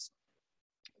words,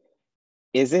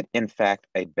 is it in fact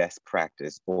a best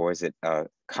practice, or is it a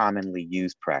commonly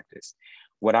used practice?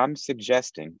 What I'm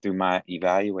suggesting through my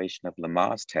evaluation of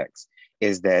Lamar's text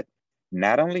is that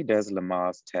not only does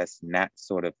Lamar's test not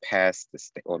sort of pass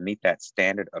or meet that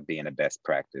standard of being a best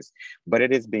practice, but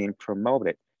it is being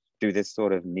promoted through this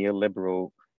sort of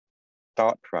neoliberal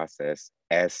thought process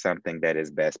as something that is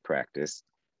best practice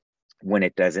when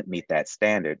it doesn't meet that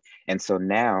standard. And so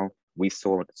now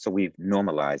we've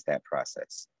normalized that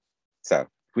process. So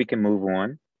we can move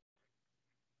on.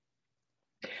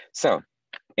 So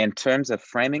in terms of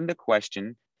framing the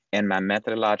question and my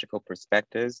methodological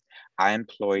perspectives, I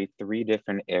employ 3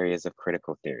 different areas of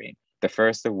critical theory. The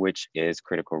first of which is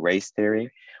critical race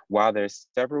theory. While there's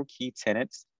several key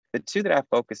tenets, the 2 that I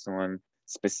focus on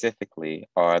specifically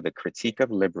are the critique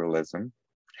of liberalism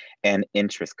and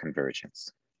interest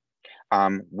convergence.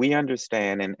 We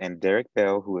understand, and Derek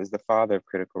Bell, who is the father of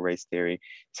critical race theory,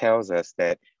 tells us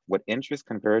that what interest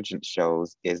convergence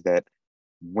shows is that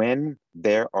when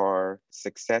there are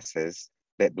successes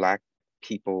that Black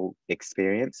people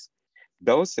experience,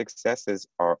 those successes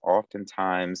are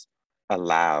oftentimes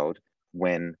allowed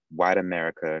when white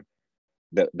America,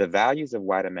 the values of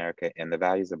white America and the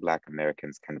values of Black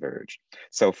Americans converge.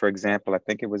 So for example, I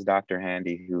think it was Dr.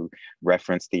 Handy who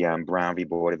referenced the Brown v.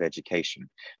 Board of Education.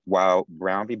 While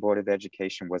Brown v. Board of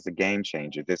Education was a game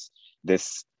changer,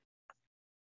 this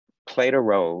played a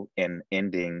role in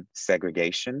ending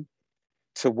segregation.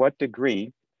 To what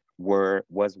degree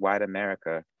was white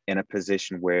America in a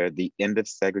position where the end of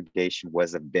segregation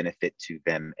was a benefit to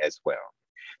them as well?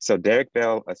 So Derek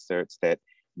Bell asserts that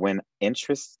when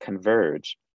interests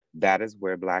converge, that is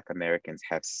where Black Americans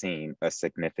have seen a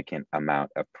significant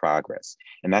amount of progress.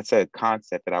 And that's a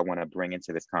concept that I want to bring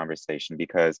into this conversation,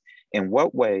 because in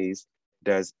what ways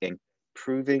does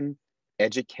improving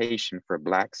education for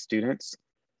Black students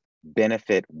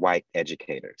benefit white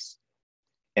educators?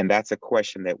 And that's a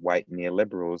question that white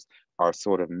neoliberals are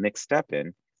sort of mixed up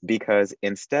in, because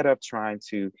instead of trying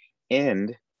to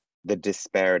end the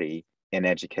disparity in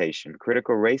education,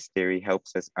 critical race theory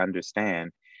helps us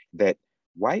understand that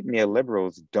white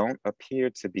neoliberals don't appear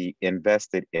to be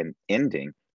invested in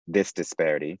ending this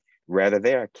disparity. Rather,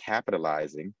 they are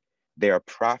capitalizing, they are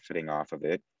profiting off of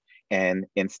it. And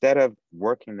instead of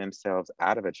working themselves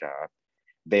out of a job,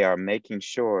 they are making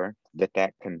sure that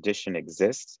that condition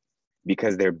exists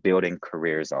because they're building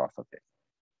careers off of it.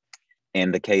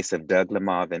 In the case of Doug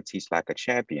Lamar and Teach Like a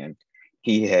Champion,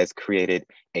 he has created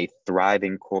a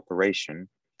thriving corporation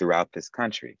throughout this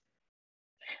country.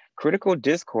 Critical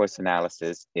discourse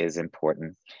analysis is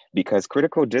important because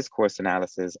critical discourse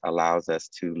analysis allows us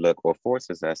to look, or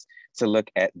forces us to look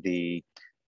at the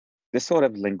sort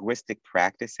of linguistic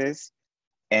practices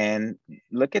and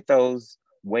look at those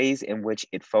ways in which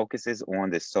it focuses on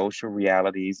the social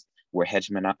realities where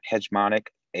hegemonic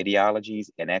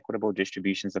ideologies and equitable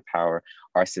distributions of power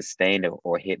are sustained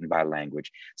or hidden by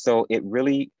language. So it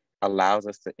really allows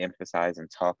us to emphasize and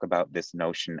talk about this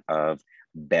notion of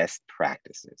best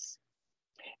practices.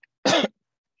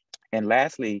 And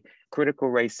lastly, critical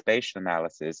race spatial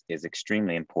analysis is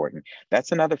extremely important.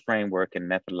 That's another framework and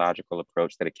methodological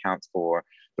approach that accounts for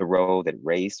the role that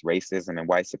race, racism, and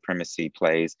white supremacy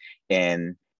plays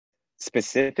in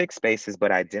specific spaces,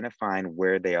 but identifying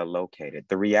where they are located.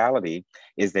 The reality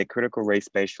is that critical race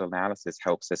spatial analysis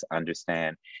helps us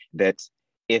understand that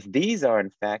if these are in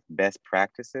fact best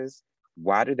practices,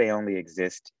 why do they only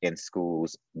exist in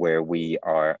schools where we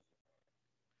are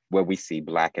where we see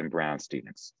Black and brown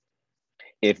students.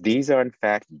 If these are in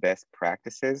fact best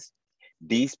practices,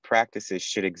 these practices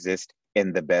should exist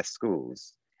in the best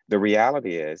schools. The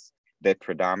reality is that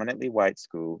predominantly white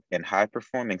school and high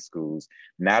performing schools,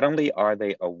 not only are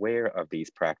they aware of these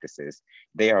practices,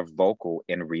 they are vocal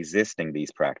in resisting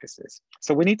these practices.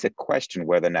 So we need to question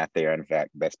whether or not they are in fact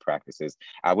best practices.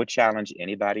 I would challenge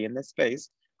anybody in this space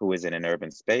who is in an urban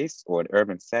space or an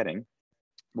urban setting,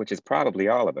 which is probably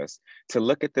all of us, to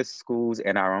look at the schools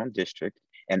in our own district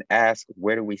and ask,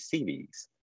 where do we see these?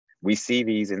 We see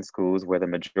these in schools where the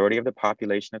majority of the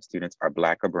population of students are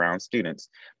Black or brown students.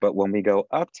 But when we go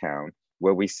uptown,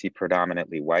 where we see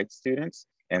predominantly white students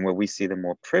and where we see the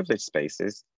more privileged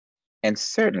spaces, and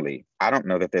certainly, I don't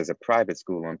know that there's a private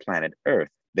school on planet Earth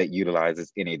that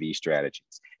utilizes any of these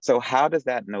strategies. So how does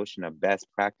that notion of best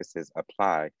practices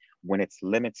apply when it's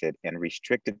limited and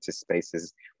restricted to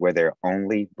spaces where there are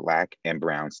only Black and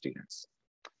brown students?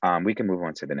 We can move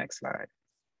on to the next slide.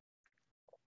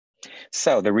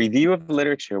 So the review of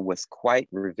literature was quite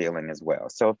revealing as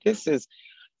well. So this is,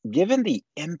 given the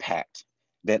impact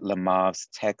that Lemav's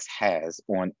text has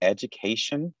on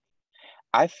education,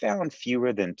 I found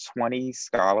fewer than 20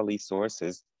 scholarly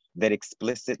sources that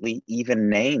explicitly even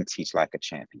name Teach Like a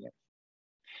Champion.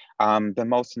 The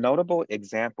most notable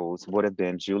examples would have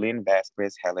been Julian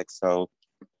Vasquez Helix. So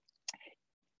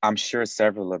I'm sure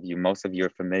several of you, most of you are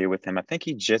familiar with him. I think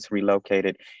he just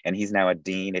relocated and he's now a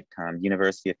dean at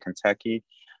University of Kentucky.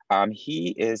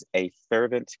 He is a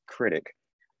fervent critic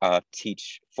of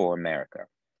Teach for America.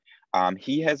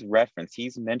 He has referenced,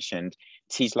 he's mentioned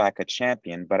Teach Like a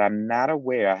Champion, but I'm not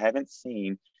aware, I haven't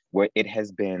seen where it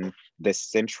has been the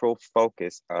central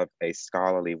focus of a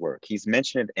scholarly work. He's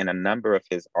mentioned it in a number of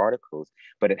his articles,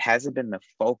 but it hasn't been the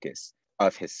focus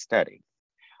of his study.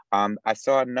 I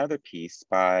saw another piece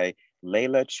by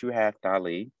Layla Chuhaft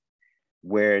Ali,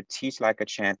 where Teach Like a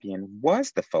Champion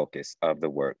was the focus of the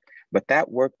work, but that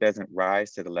work doesn't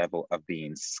rise to the level of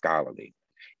being scholarly.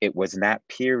 It was not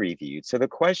peer reviewed. So the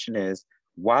question is,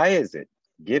 why is it,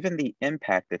 given the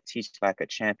impact of Teach Like a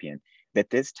Champion, that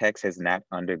this text has not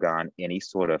undergone any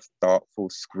sort of thoughtful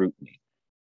scrutiny?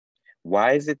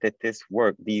 Why is it that this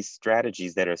work, these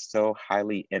strategies that are so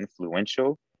highly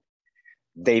influential,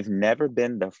 they've never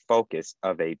been the focus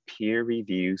of a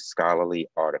peer-reviewed scholarly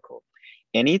article?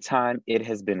 Anytime it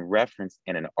has been referenced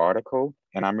in an article,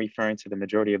 and I'm referring to the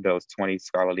majority of those 20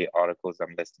 scholarly articles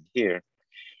I'm listed here,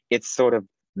 it's sort of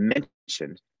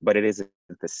mentioned, but it isn't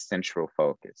the central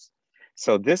focus.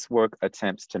 So this work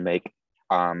attempts to make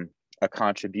a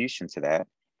contribution to that,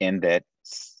 in that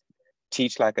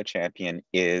Teach Like a Champion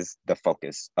is the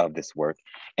focus of this work.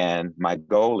 And my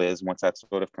goal is, once I've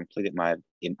sort of completed my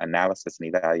analysis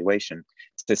and evaluation,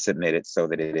 to submit it so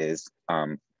that it is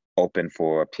open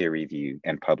for peer review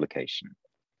and publication.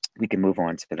 We can move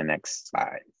on to the next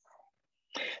slide.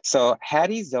 So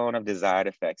Hattie's zone of desired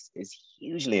effects is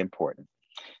hugely important.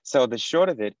 So the short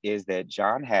of it is that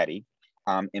John Hattie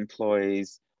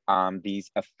employs these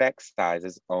effect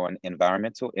sizes on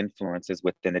environmental influences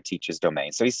within the teacher's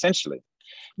domain. So essentially,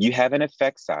 you have an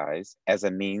effect size as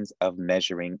a means of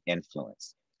measuring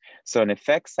influence. So an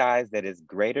effect size that is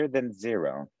greater than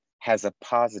 0 has a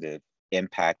positive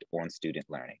impact on student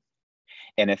learning.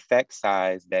 An effect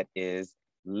size that is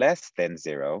less than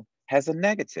 0 has a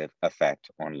negative effect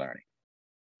on learning.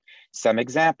 Some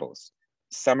examples: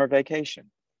 summer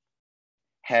vacation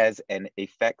has an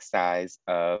effect size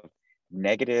of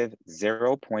negative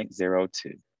 0.02.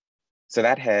 So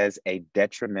that has a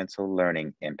detrimental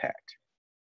learning impact,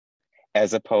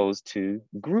 as opposed to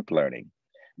group learning.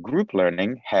 Group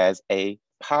learning has a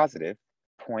positive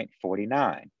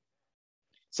 0.49.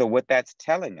 So what that's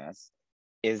telling us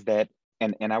is that,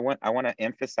 and I want to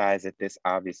emphasize that this,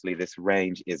 obviously this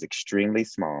range is extremely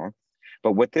small,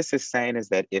 but what this is saying is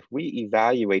that if we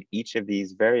evaluate each of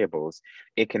these variables,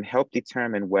 it can help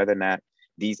determine whether or not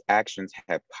these actions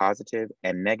have positive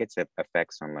and negative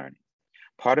effects on learning.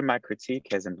 Part of my critique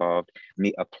has involved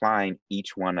me applying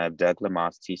each one of Doug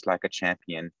Lemav's Teach Like a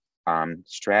Champion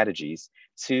strategies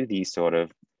to these sort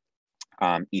of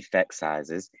effect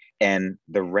sizes, and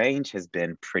the range has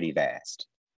been pretty vast.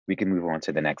 We can move on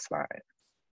to the next slide.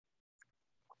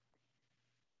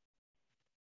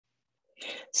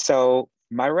 So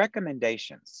my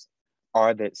recommendations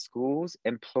are that schools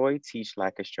employ Teach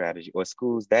Like a strategy, or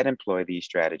schools that employ these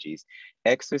strategies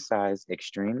exercise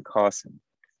extreme caution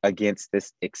against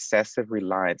this excessive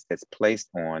reliance that's placed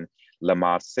on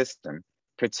Lemav's system,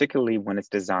 particularly when it's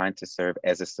designed to serve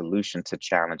as a solution to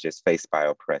challenges faced by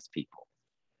oppressed people.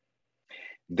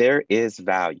 There is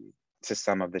value to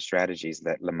some of the strategies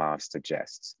that Lemav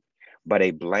suggests, but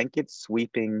a blanket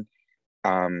sweeping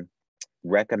um,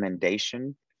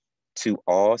 recommendation to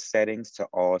all settings, to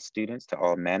all students, to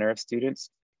all manner of students,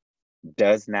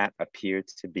 does not appear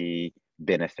to be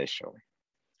beneficial.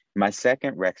 My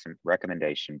second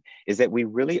recommendation is that we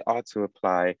really ought to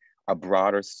apply a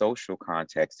broader social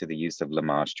context to the use of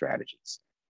Lamaze strategies.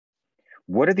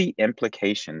 What are the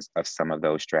implications of some of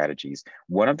those strategies?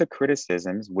 One of the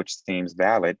criticisms, which seems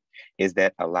valid, is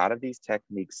that a lot of these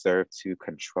techniques serve to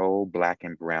control Black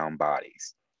and brown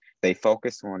bodies. They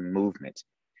focus on movement,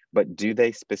 but do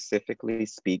they specifically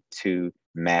speak to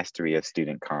mastery of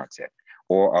student content?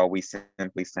 Or are we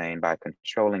simply saying by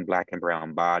controlling Black and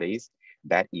brown bodies,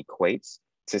 that equates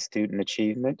to student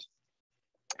achievement?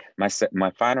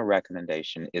 My final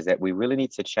recommendation is that we really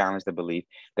need to challenge the belief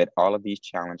that all of these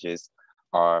challenges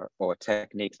or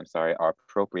techniques, are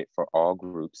appropriate for all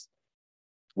groups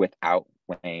without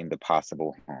weighing the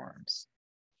possible harms.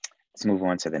 Let's move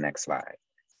on to the next slide.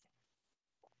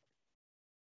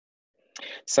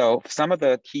 So some of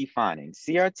the key findings,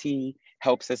 CRT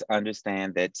helps us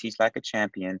understand that Teach Like a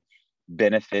Champion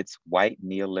benefits white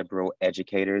neoliberal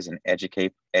educators and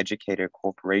educator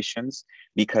corporations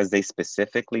because they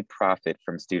specifically profit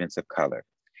from students of color.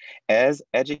 As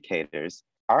educators,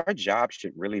 our job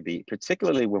should really be,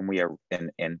 particularly when we are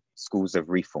in schools of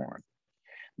reform,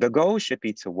 the goal should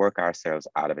be to work ourselves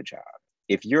out of a job.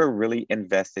 If you're really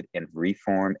invested in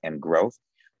reform and growth,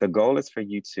 the goal is for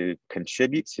you to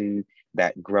contribute to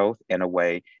that growth in a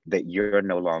way that you're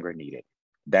no longer needed.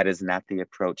 That is not the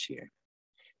approach here.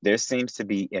 There seems to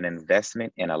be an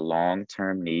investment in a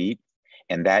long-term need,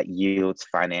 and that yields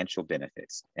financial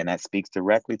benefits. And that speaks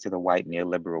directly to the white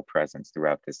neoliberal presence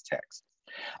throughout this text.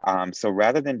 So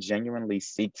rather than genuinely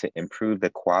seek to improve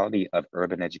the quality of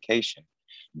urban education,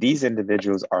 these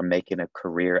individuals are making a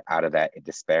career out of that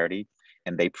disparity,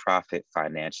 and they profit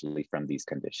financially from these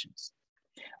conditions.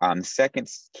 Second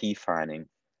key finding,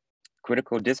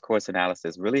 critical discourse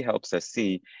analysis really helps us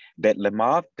see that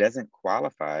Lemov doesn't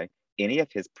qualify any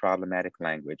of his problematic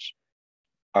language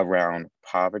around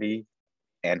poverty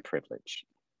and privilege.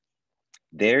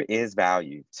 There is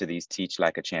value to these Teach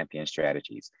Like a Champion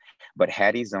strategies, but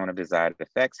Hattie's zone of desired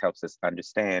effects helps us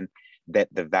understand that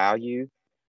the value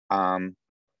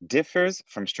differs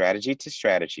from strategy to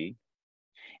strategy,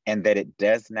 and that it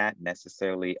does not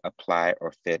necessarily apply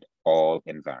or fit all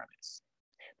environments.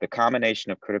 The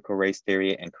combination of critical race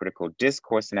theory and critical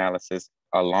discourse analysis,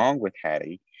 along with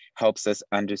Hattie, helps us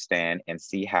understand and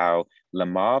see how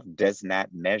Lemov does not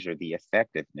measure the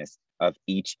effectiveness of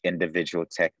each individual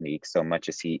technique so much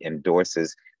as he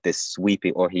endorses this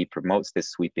sweeping, or he promotes this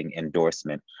sweeping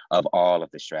endorsement of all of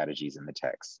the strategies in the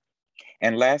text.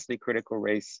 And lastly, critical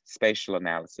race spatial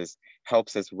analysis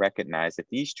helps us recognize that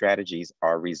these strategies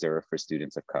are reserved for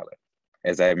students of color.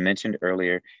 As I mentioned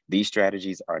earlier, these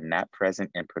strategies are not present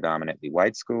in predominantly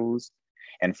white schools.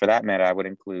 And for that matter, I would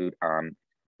include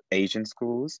Asian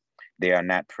schools. They are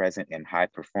not present in high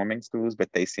performing schools, but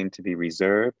they seem to be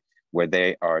reserved where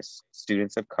they are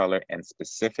students of color, and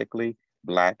specifically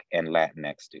Black and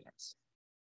Latinx students.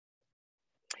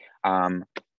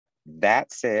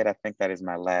 That said, I think that is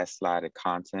my last slide of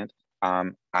content.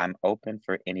 I'm open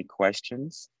for any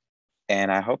questions,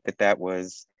 and I hope that that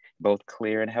was both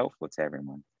clear and helpful to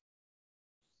everyone.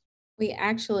 We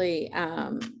actually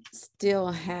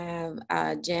still have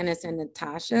Janice and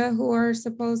Natasha who are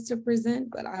supposed to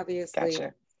present, but obviously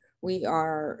Gotcha. We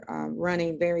are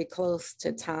running very close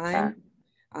to time.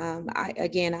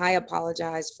 I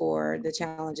apologize for the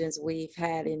challenges we've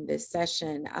had in this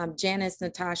session. Janice,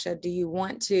 Natasha, do you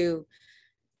want to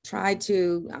try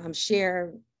to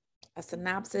share a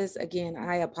synopsis? Again,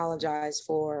 I apologize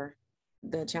for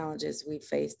the challenges we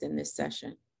faced in this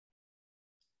session.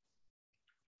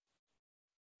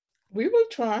 We will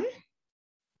try.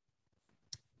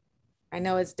 I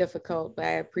know it's difficult, but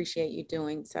I appreciate you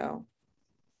doing so.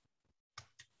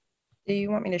 Do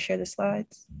you want me to share the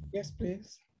slides? Yes,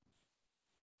 please.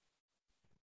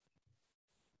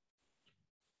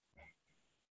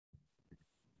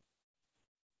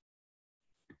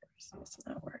 It's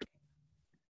not working.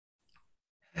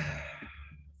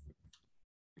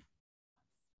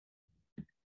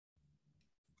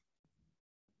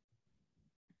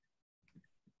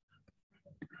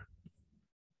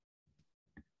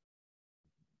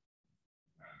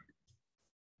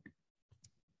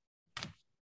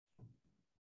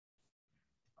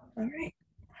 All right.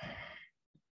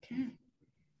 Okay.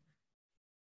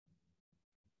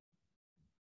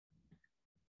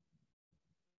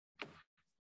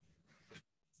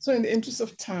 So in the interest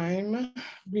of time,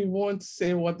 we won't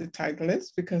say what the title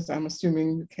is because I'm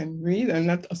assuming you can read. I'm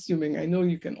not assuming, I know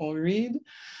you can all read.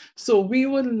 So we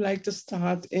would like to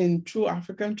start in true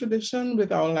African tradition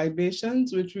with our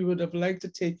libations, which we would have liked to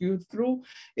take you through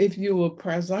if you were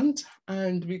present.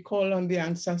 And we call on the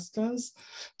ancestors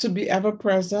to be ever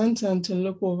present and to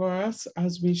look over us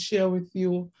as we share with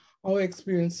you our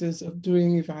experiences of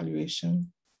doing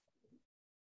evaluation.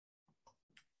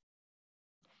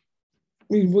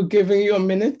 We were giving you a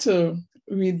minute to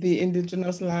read the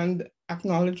Indigenous Land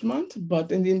Acknowledgement, but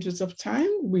in the interest of time,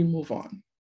 we move on.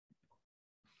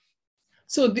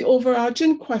 So the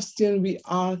overarching question we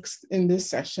asked in this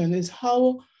session is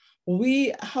how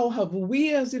have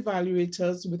we as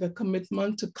evaluators with a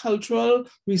commitment to cultural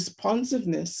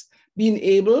responsiveness been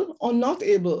able or not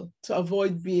able to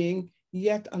avoid being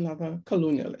yet another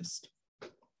colonialist?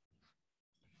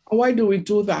 Why do we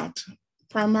do that?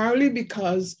 Primarily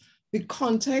because the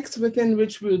context within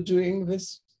which we're doing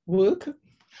this work,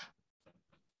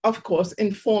 of course,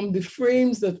 informed the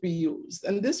frames that we used.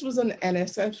 And this was an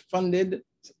NSF-funded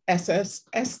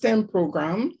STEM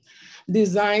program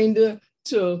designed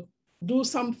to do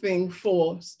something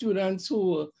for students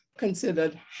who were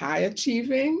considered high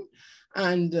achieving.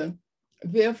 And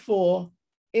therefore,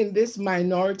 in this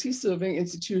minority serving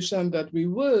institution that we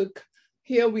work,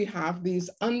 here we have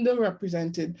these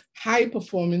underrepresented high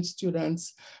performance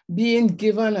students being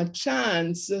given a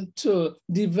chance to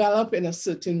develop in a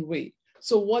certain way.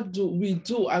 So what do we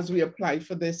do as we apply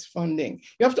for this funding?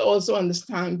 You have to also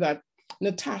understand that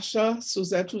Natasha,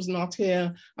 Suzette, who's not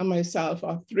here, and myself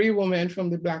are three women from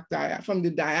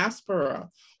the diaspora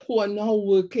who are now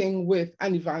working with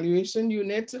an evaluation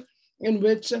unit in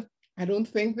which I don't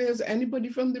think there's anybody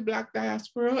from the Black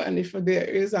diaspora, and if there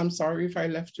is, I'm sorry if I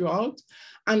left you out,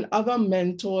 and other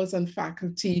mentors and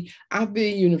faculty at the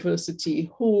university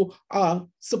who are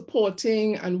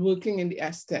supporting and working in the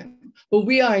STEM. But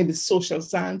we are in the social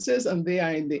sciences and they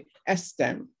are in the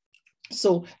STEM.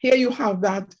 So here you have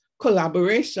that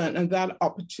collaboration and that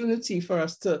opportunity for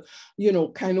us to,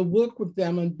 kind of work with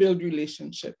them and build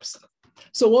relationships.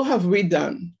 So what have we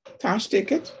done? Tash,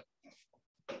 take it.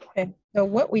 Okay, so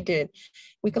what we did,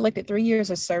 we collected 3 years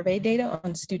of survey data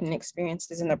on student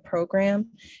experiences in the program,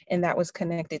 and that was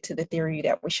connected to the theory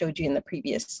that we showed you in the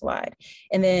previous slide.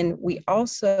 And then we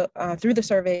also, through the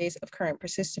surveys of current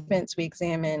participants, through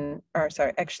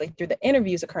the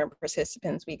interviews of current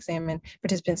participants, we examined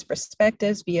participants'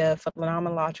 perspectives via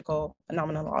phenomenological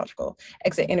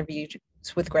exit interviews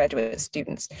with graduate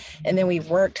students. And then we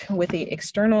worked with the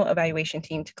external evaluation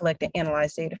team to collect and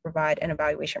analyze data to provide an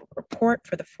evaluation report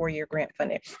for the 4-year grant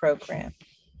funded program.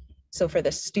 So for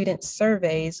the student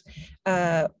surveys,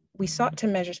 we sought to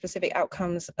measure specific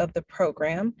outcomes of the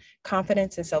program: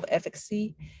 confidence and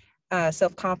self-efficacy,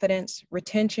 self-confidence,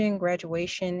 retention,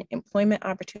 graduation, employment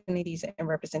opportunities, and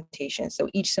representation. So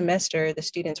each semester, the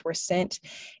students were sent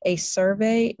a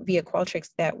survey via Qualtrics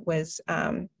that was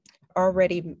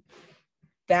already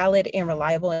valid and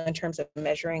reliable in terms of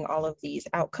measuring all of these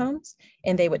outcomes.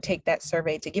 And they would take that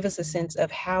survey to give us a sense of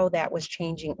how that was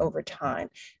changing over time.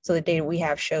 So the data we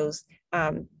have shows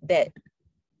that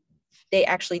they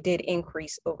actually did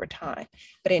increase over time.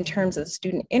 But in terms of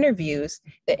student interviews,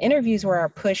 the interviews were our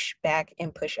push back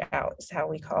and push out, is how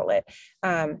we call it,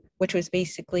 which was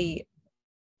basically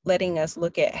letting us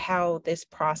look at how this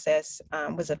process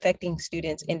was affecting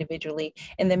students individually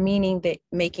and the meaning that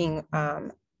making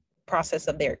process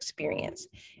of their experience.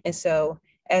 And so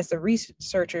as the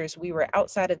researchers, we were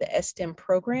outside of the STEM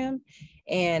program,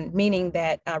 and meaning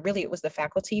that really it was the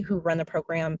faculty who run the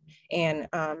program and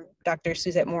Dr.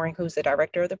 Suzette Mooring, who's the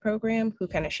director of the program, who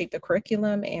kind of shaped the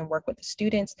curriculum and worked with the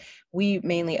students. We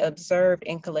mainly observed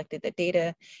and collected the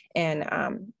data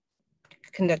and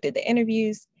conducted the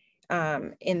interviews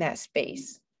in that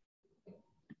space.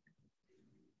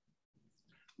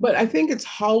 But I think it's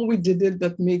how we did it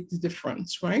that made the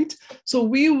difference, right? So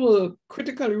we were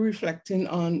critically reflecting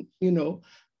on,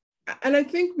 and I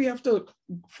think we have to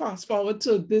fast forward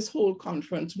to this whole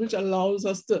conference, which allows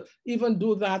us to even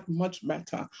do that much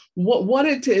better. What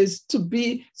it is to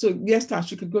be, so yes,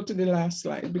 Tash, you could go to the last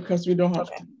slide because we don't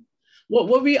have to.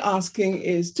 What we're asking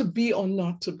is to be or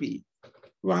not to be,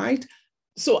 right?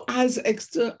 So as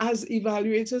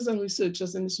evaluators and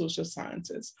researchers in the social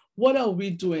sciences, what are we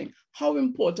doing? How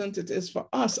important it is for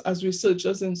us as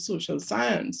researchers in social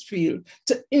science field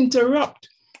to interrupt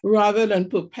rather than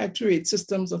perpetuate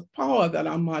systems of power that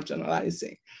are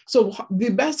marginalizing. So the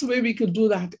best way we could do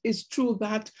that is through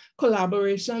that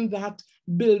collaboration, that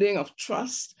building of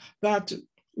trust, that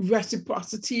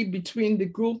reciprocity between the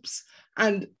groups,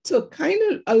 and to kind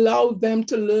of allow them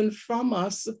to learn from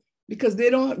us because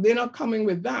they're not coming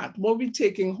with that. What we're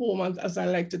taking home, as I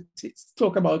like to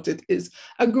talk about it, is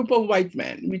a group of white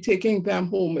men. We're taking them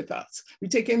home with us. We're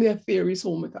taking their theories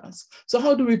home with us. So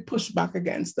how do we push back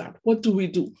against that? What do we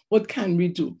do? What can we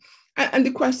do? And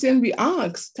the question we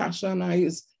ask, Tasha and I,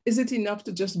 is it enough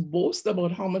to just boast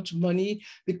about how much money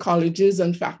the colleges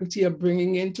and faculty are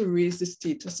bringing in to raise the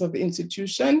status of the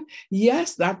institution?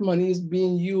 Yes, that money is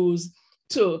being used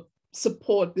to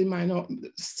support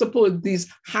these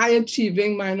high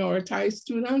achieving minoritized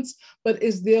students, but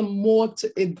is there more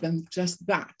to it than just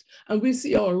that? And we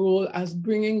see our role as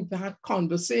bringing that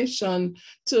conversation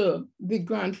to the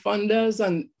grant funders.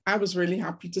 And I was really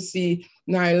happy to see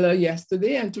Nyla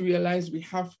yesterday and to realize we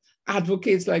have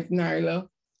advocates like Nyla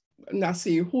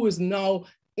Nasir, who is now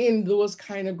in those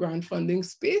kind of grant funding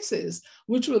spaces,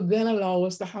 which will then allow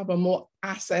us to have a more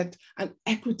asset and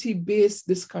equity-based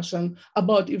discussion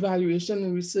about evaluation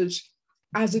and research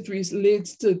as it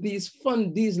relates to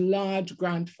these large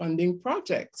grant funding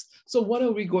projects. So what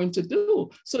are we going to do?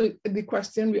 So the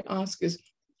question we ask is,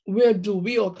 where do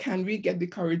we or can we get the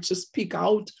courage to speak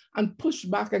out and push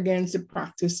back against the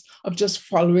practice of just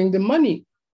following the money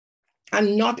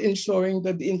and not ensuring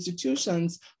that the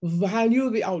institutions value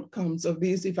the outcomes of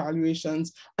these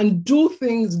evaluations and do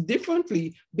things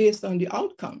differently based on the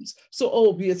outcomes? So,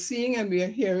 we are seeing and we are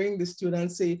hearing the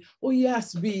students say, oh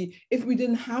yes, if we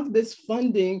didn't have this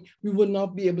funding, we would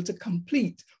not be able to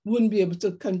complete, wouldn't be able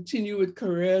to continue with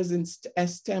careers in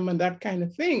STEM and that kind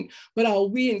of thing. But are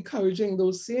we encouraging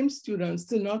those same students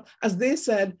to not, as they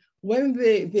said, when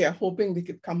they are hoping they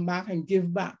could come back and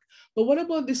give back? But what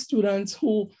about the students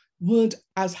who weren't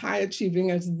as high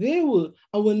achieving as they were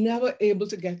and were never able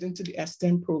to get into the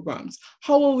STEM programs?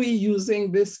 How are we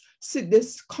using this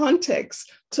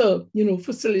context to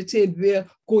facilitate their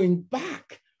going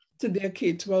back to their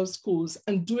K-12 schools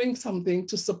and doing something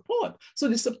to support? So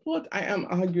the support, I am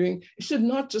arguing, it should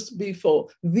not just be for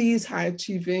these high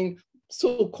achieving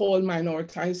so-called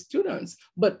minoritized students,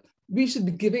 but we should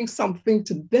be giving something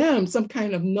to them, some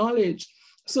kind of knowledge,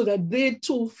 so that they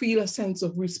too feel a sense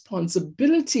of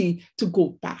responsibility to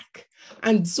go back.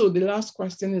 And so the last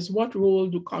question is, what role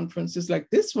do conferences like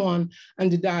this one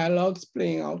and the dialogues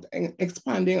playing out and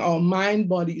expanding our mind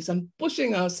bodies and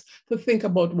pushing us to think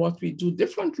about what we do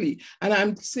differently? And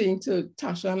I'm saying to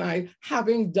Tasha and I,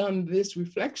 having done this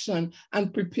reflection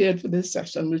and prepared for this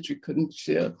session, which we couldn't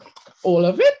share all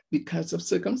of it because of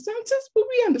circumstances, but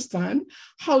we understand,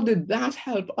 how did that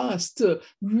help us to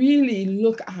really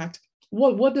look at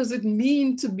what does it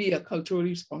mean to be a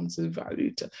culturally responsive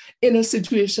evaluator in a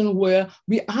situation where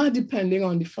we are depending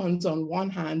on the funds on one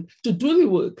hand to do the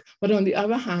work, but on the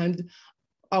other hand,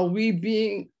 are we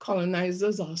being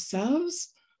colonizers ourselves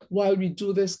while we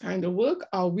do this kind of work?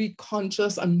 Are we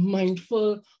conscious and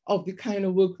mindful of the kind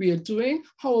of work we are doing?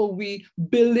 How are we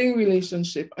building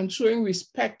relationship and showing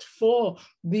respect for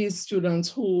these students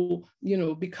who,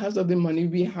 because of the money,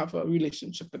 we have a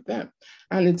relationship with them?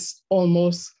 And it's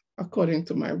almost, according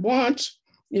to my watch,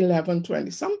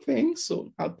 11:20 something,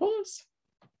 so I'll pause.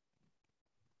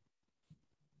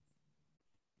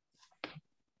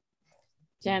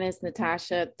 Janice,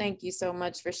 Natasha, thank you so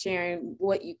much for sharing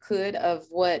what you could of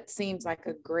what seems like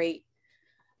a great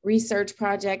research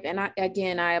project. And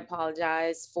I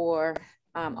apologize for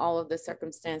all of the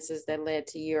circumstances that led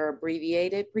to your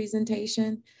abbreviated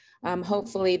presentation.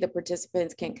 Hopefully the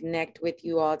participants can connect with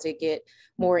you all to get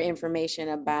more information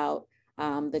about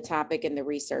the topic and the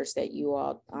research that you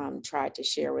all tried to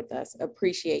share with us.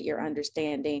 Appreciate your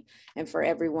understanding. And for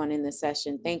everyone in the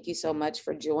session, thank you so much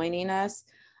for joining us.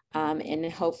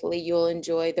 And hopefully you'll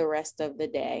enjoy the rest of the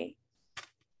day.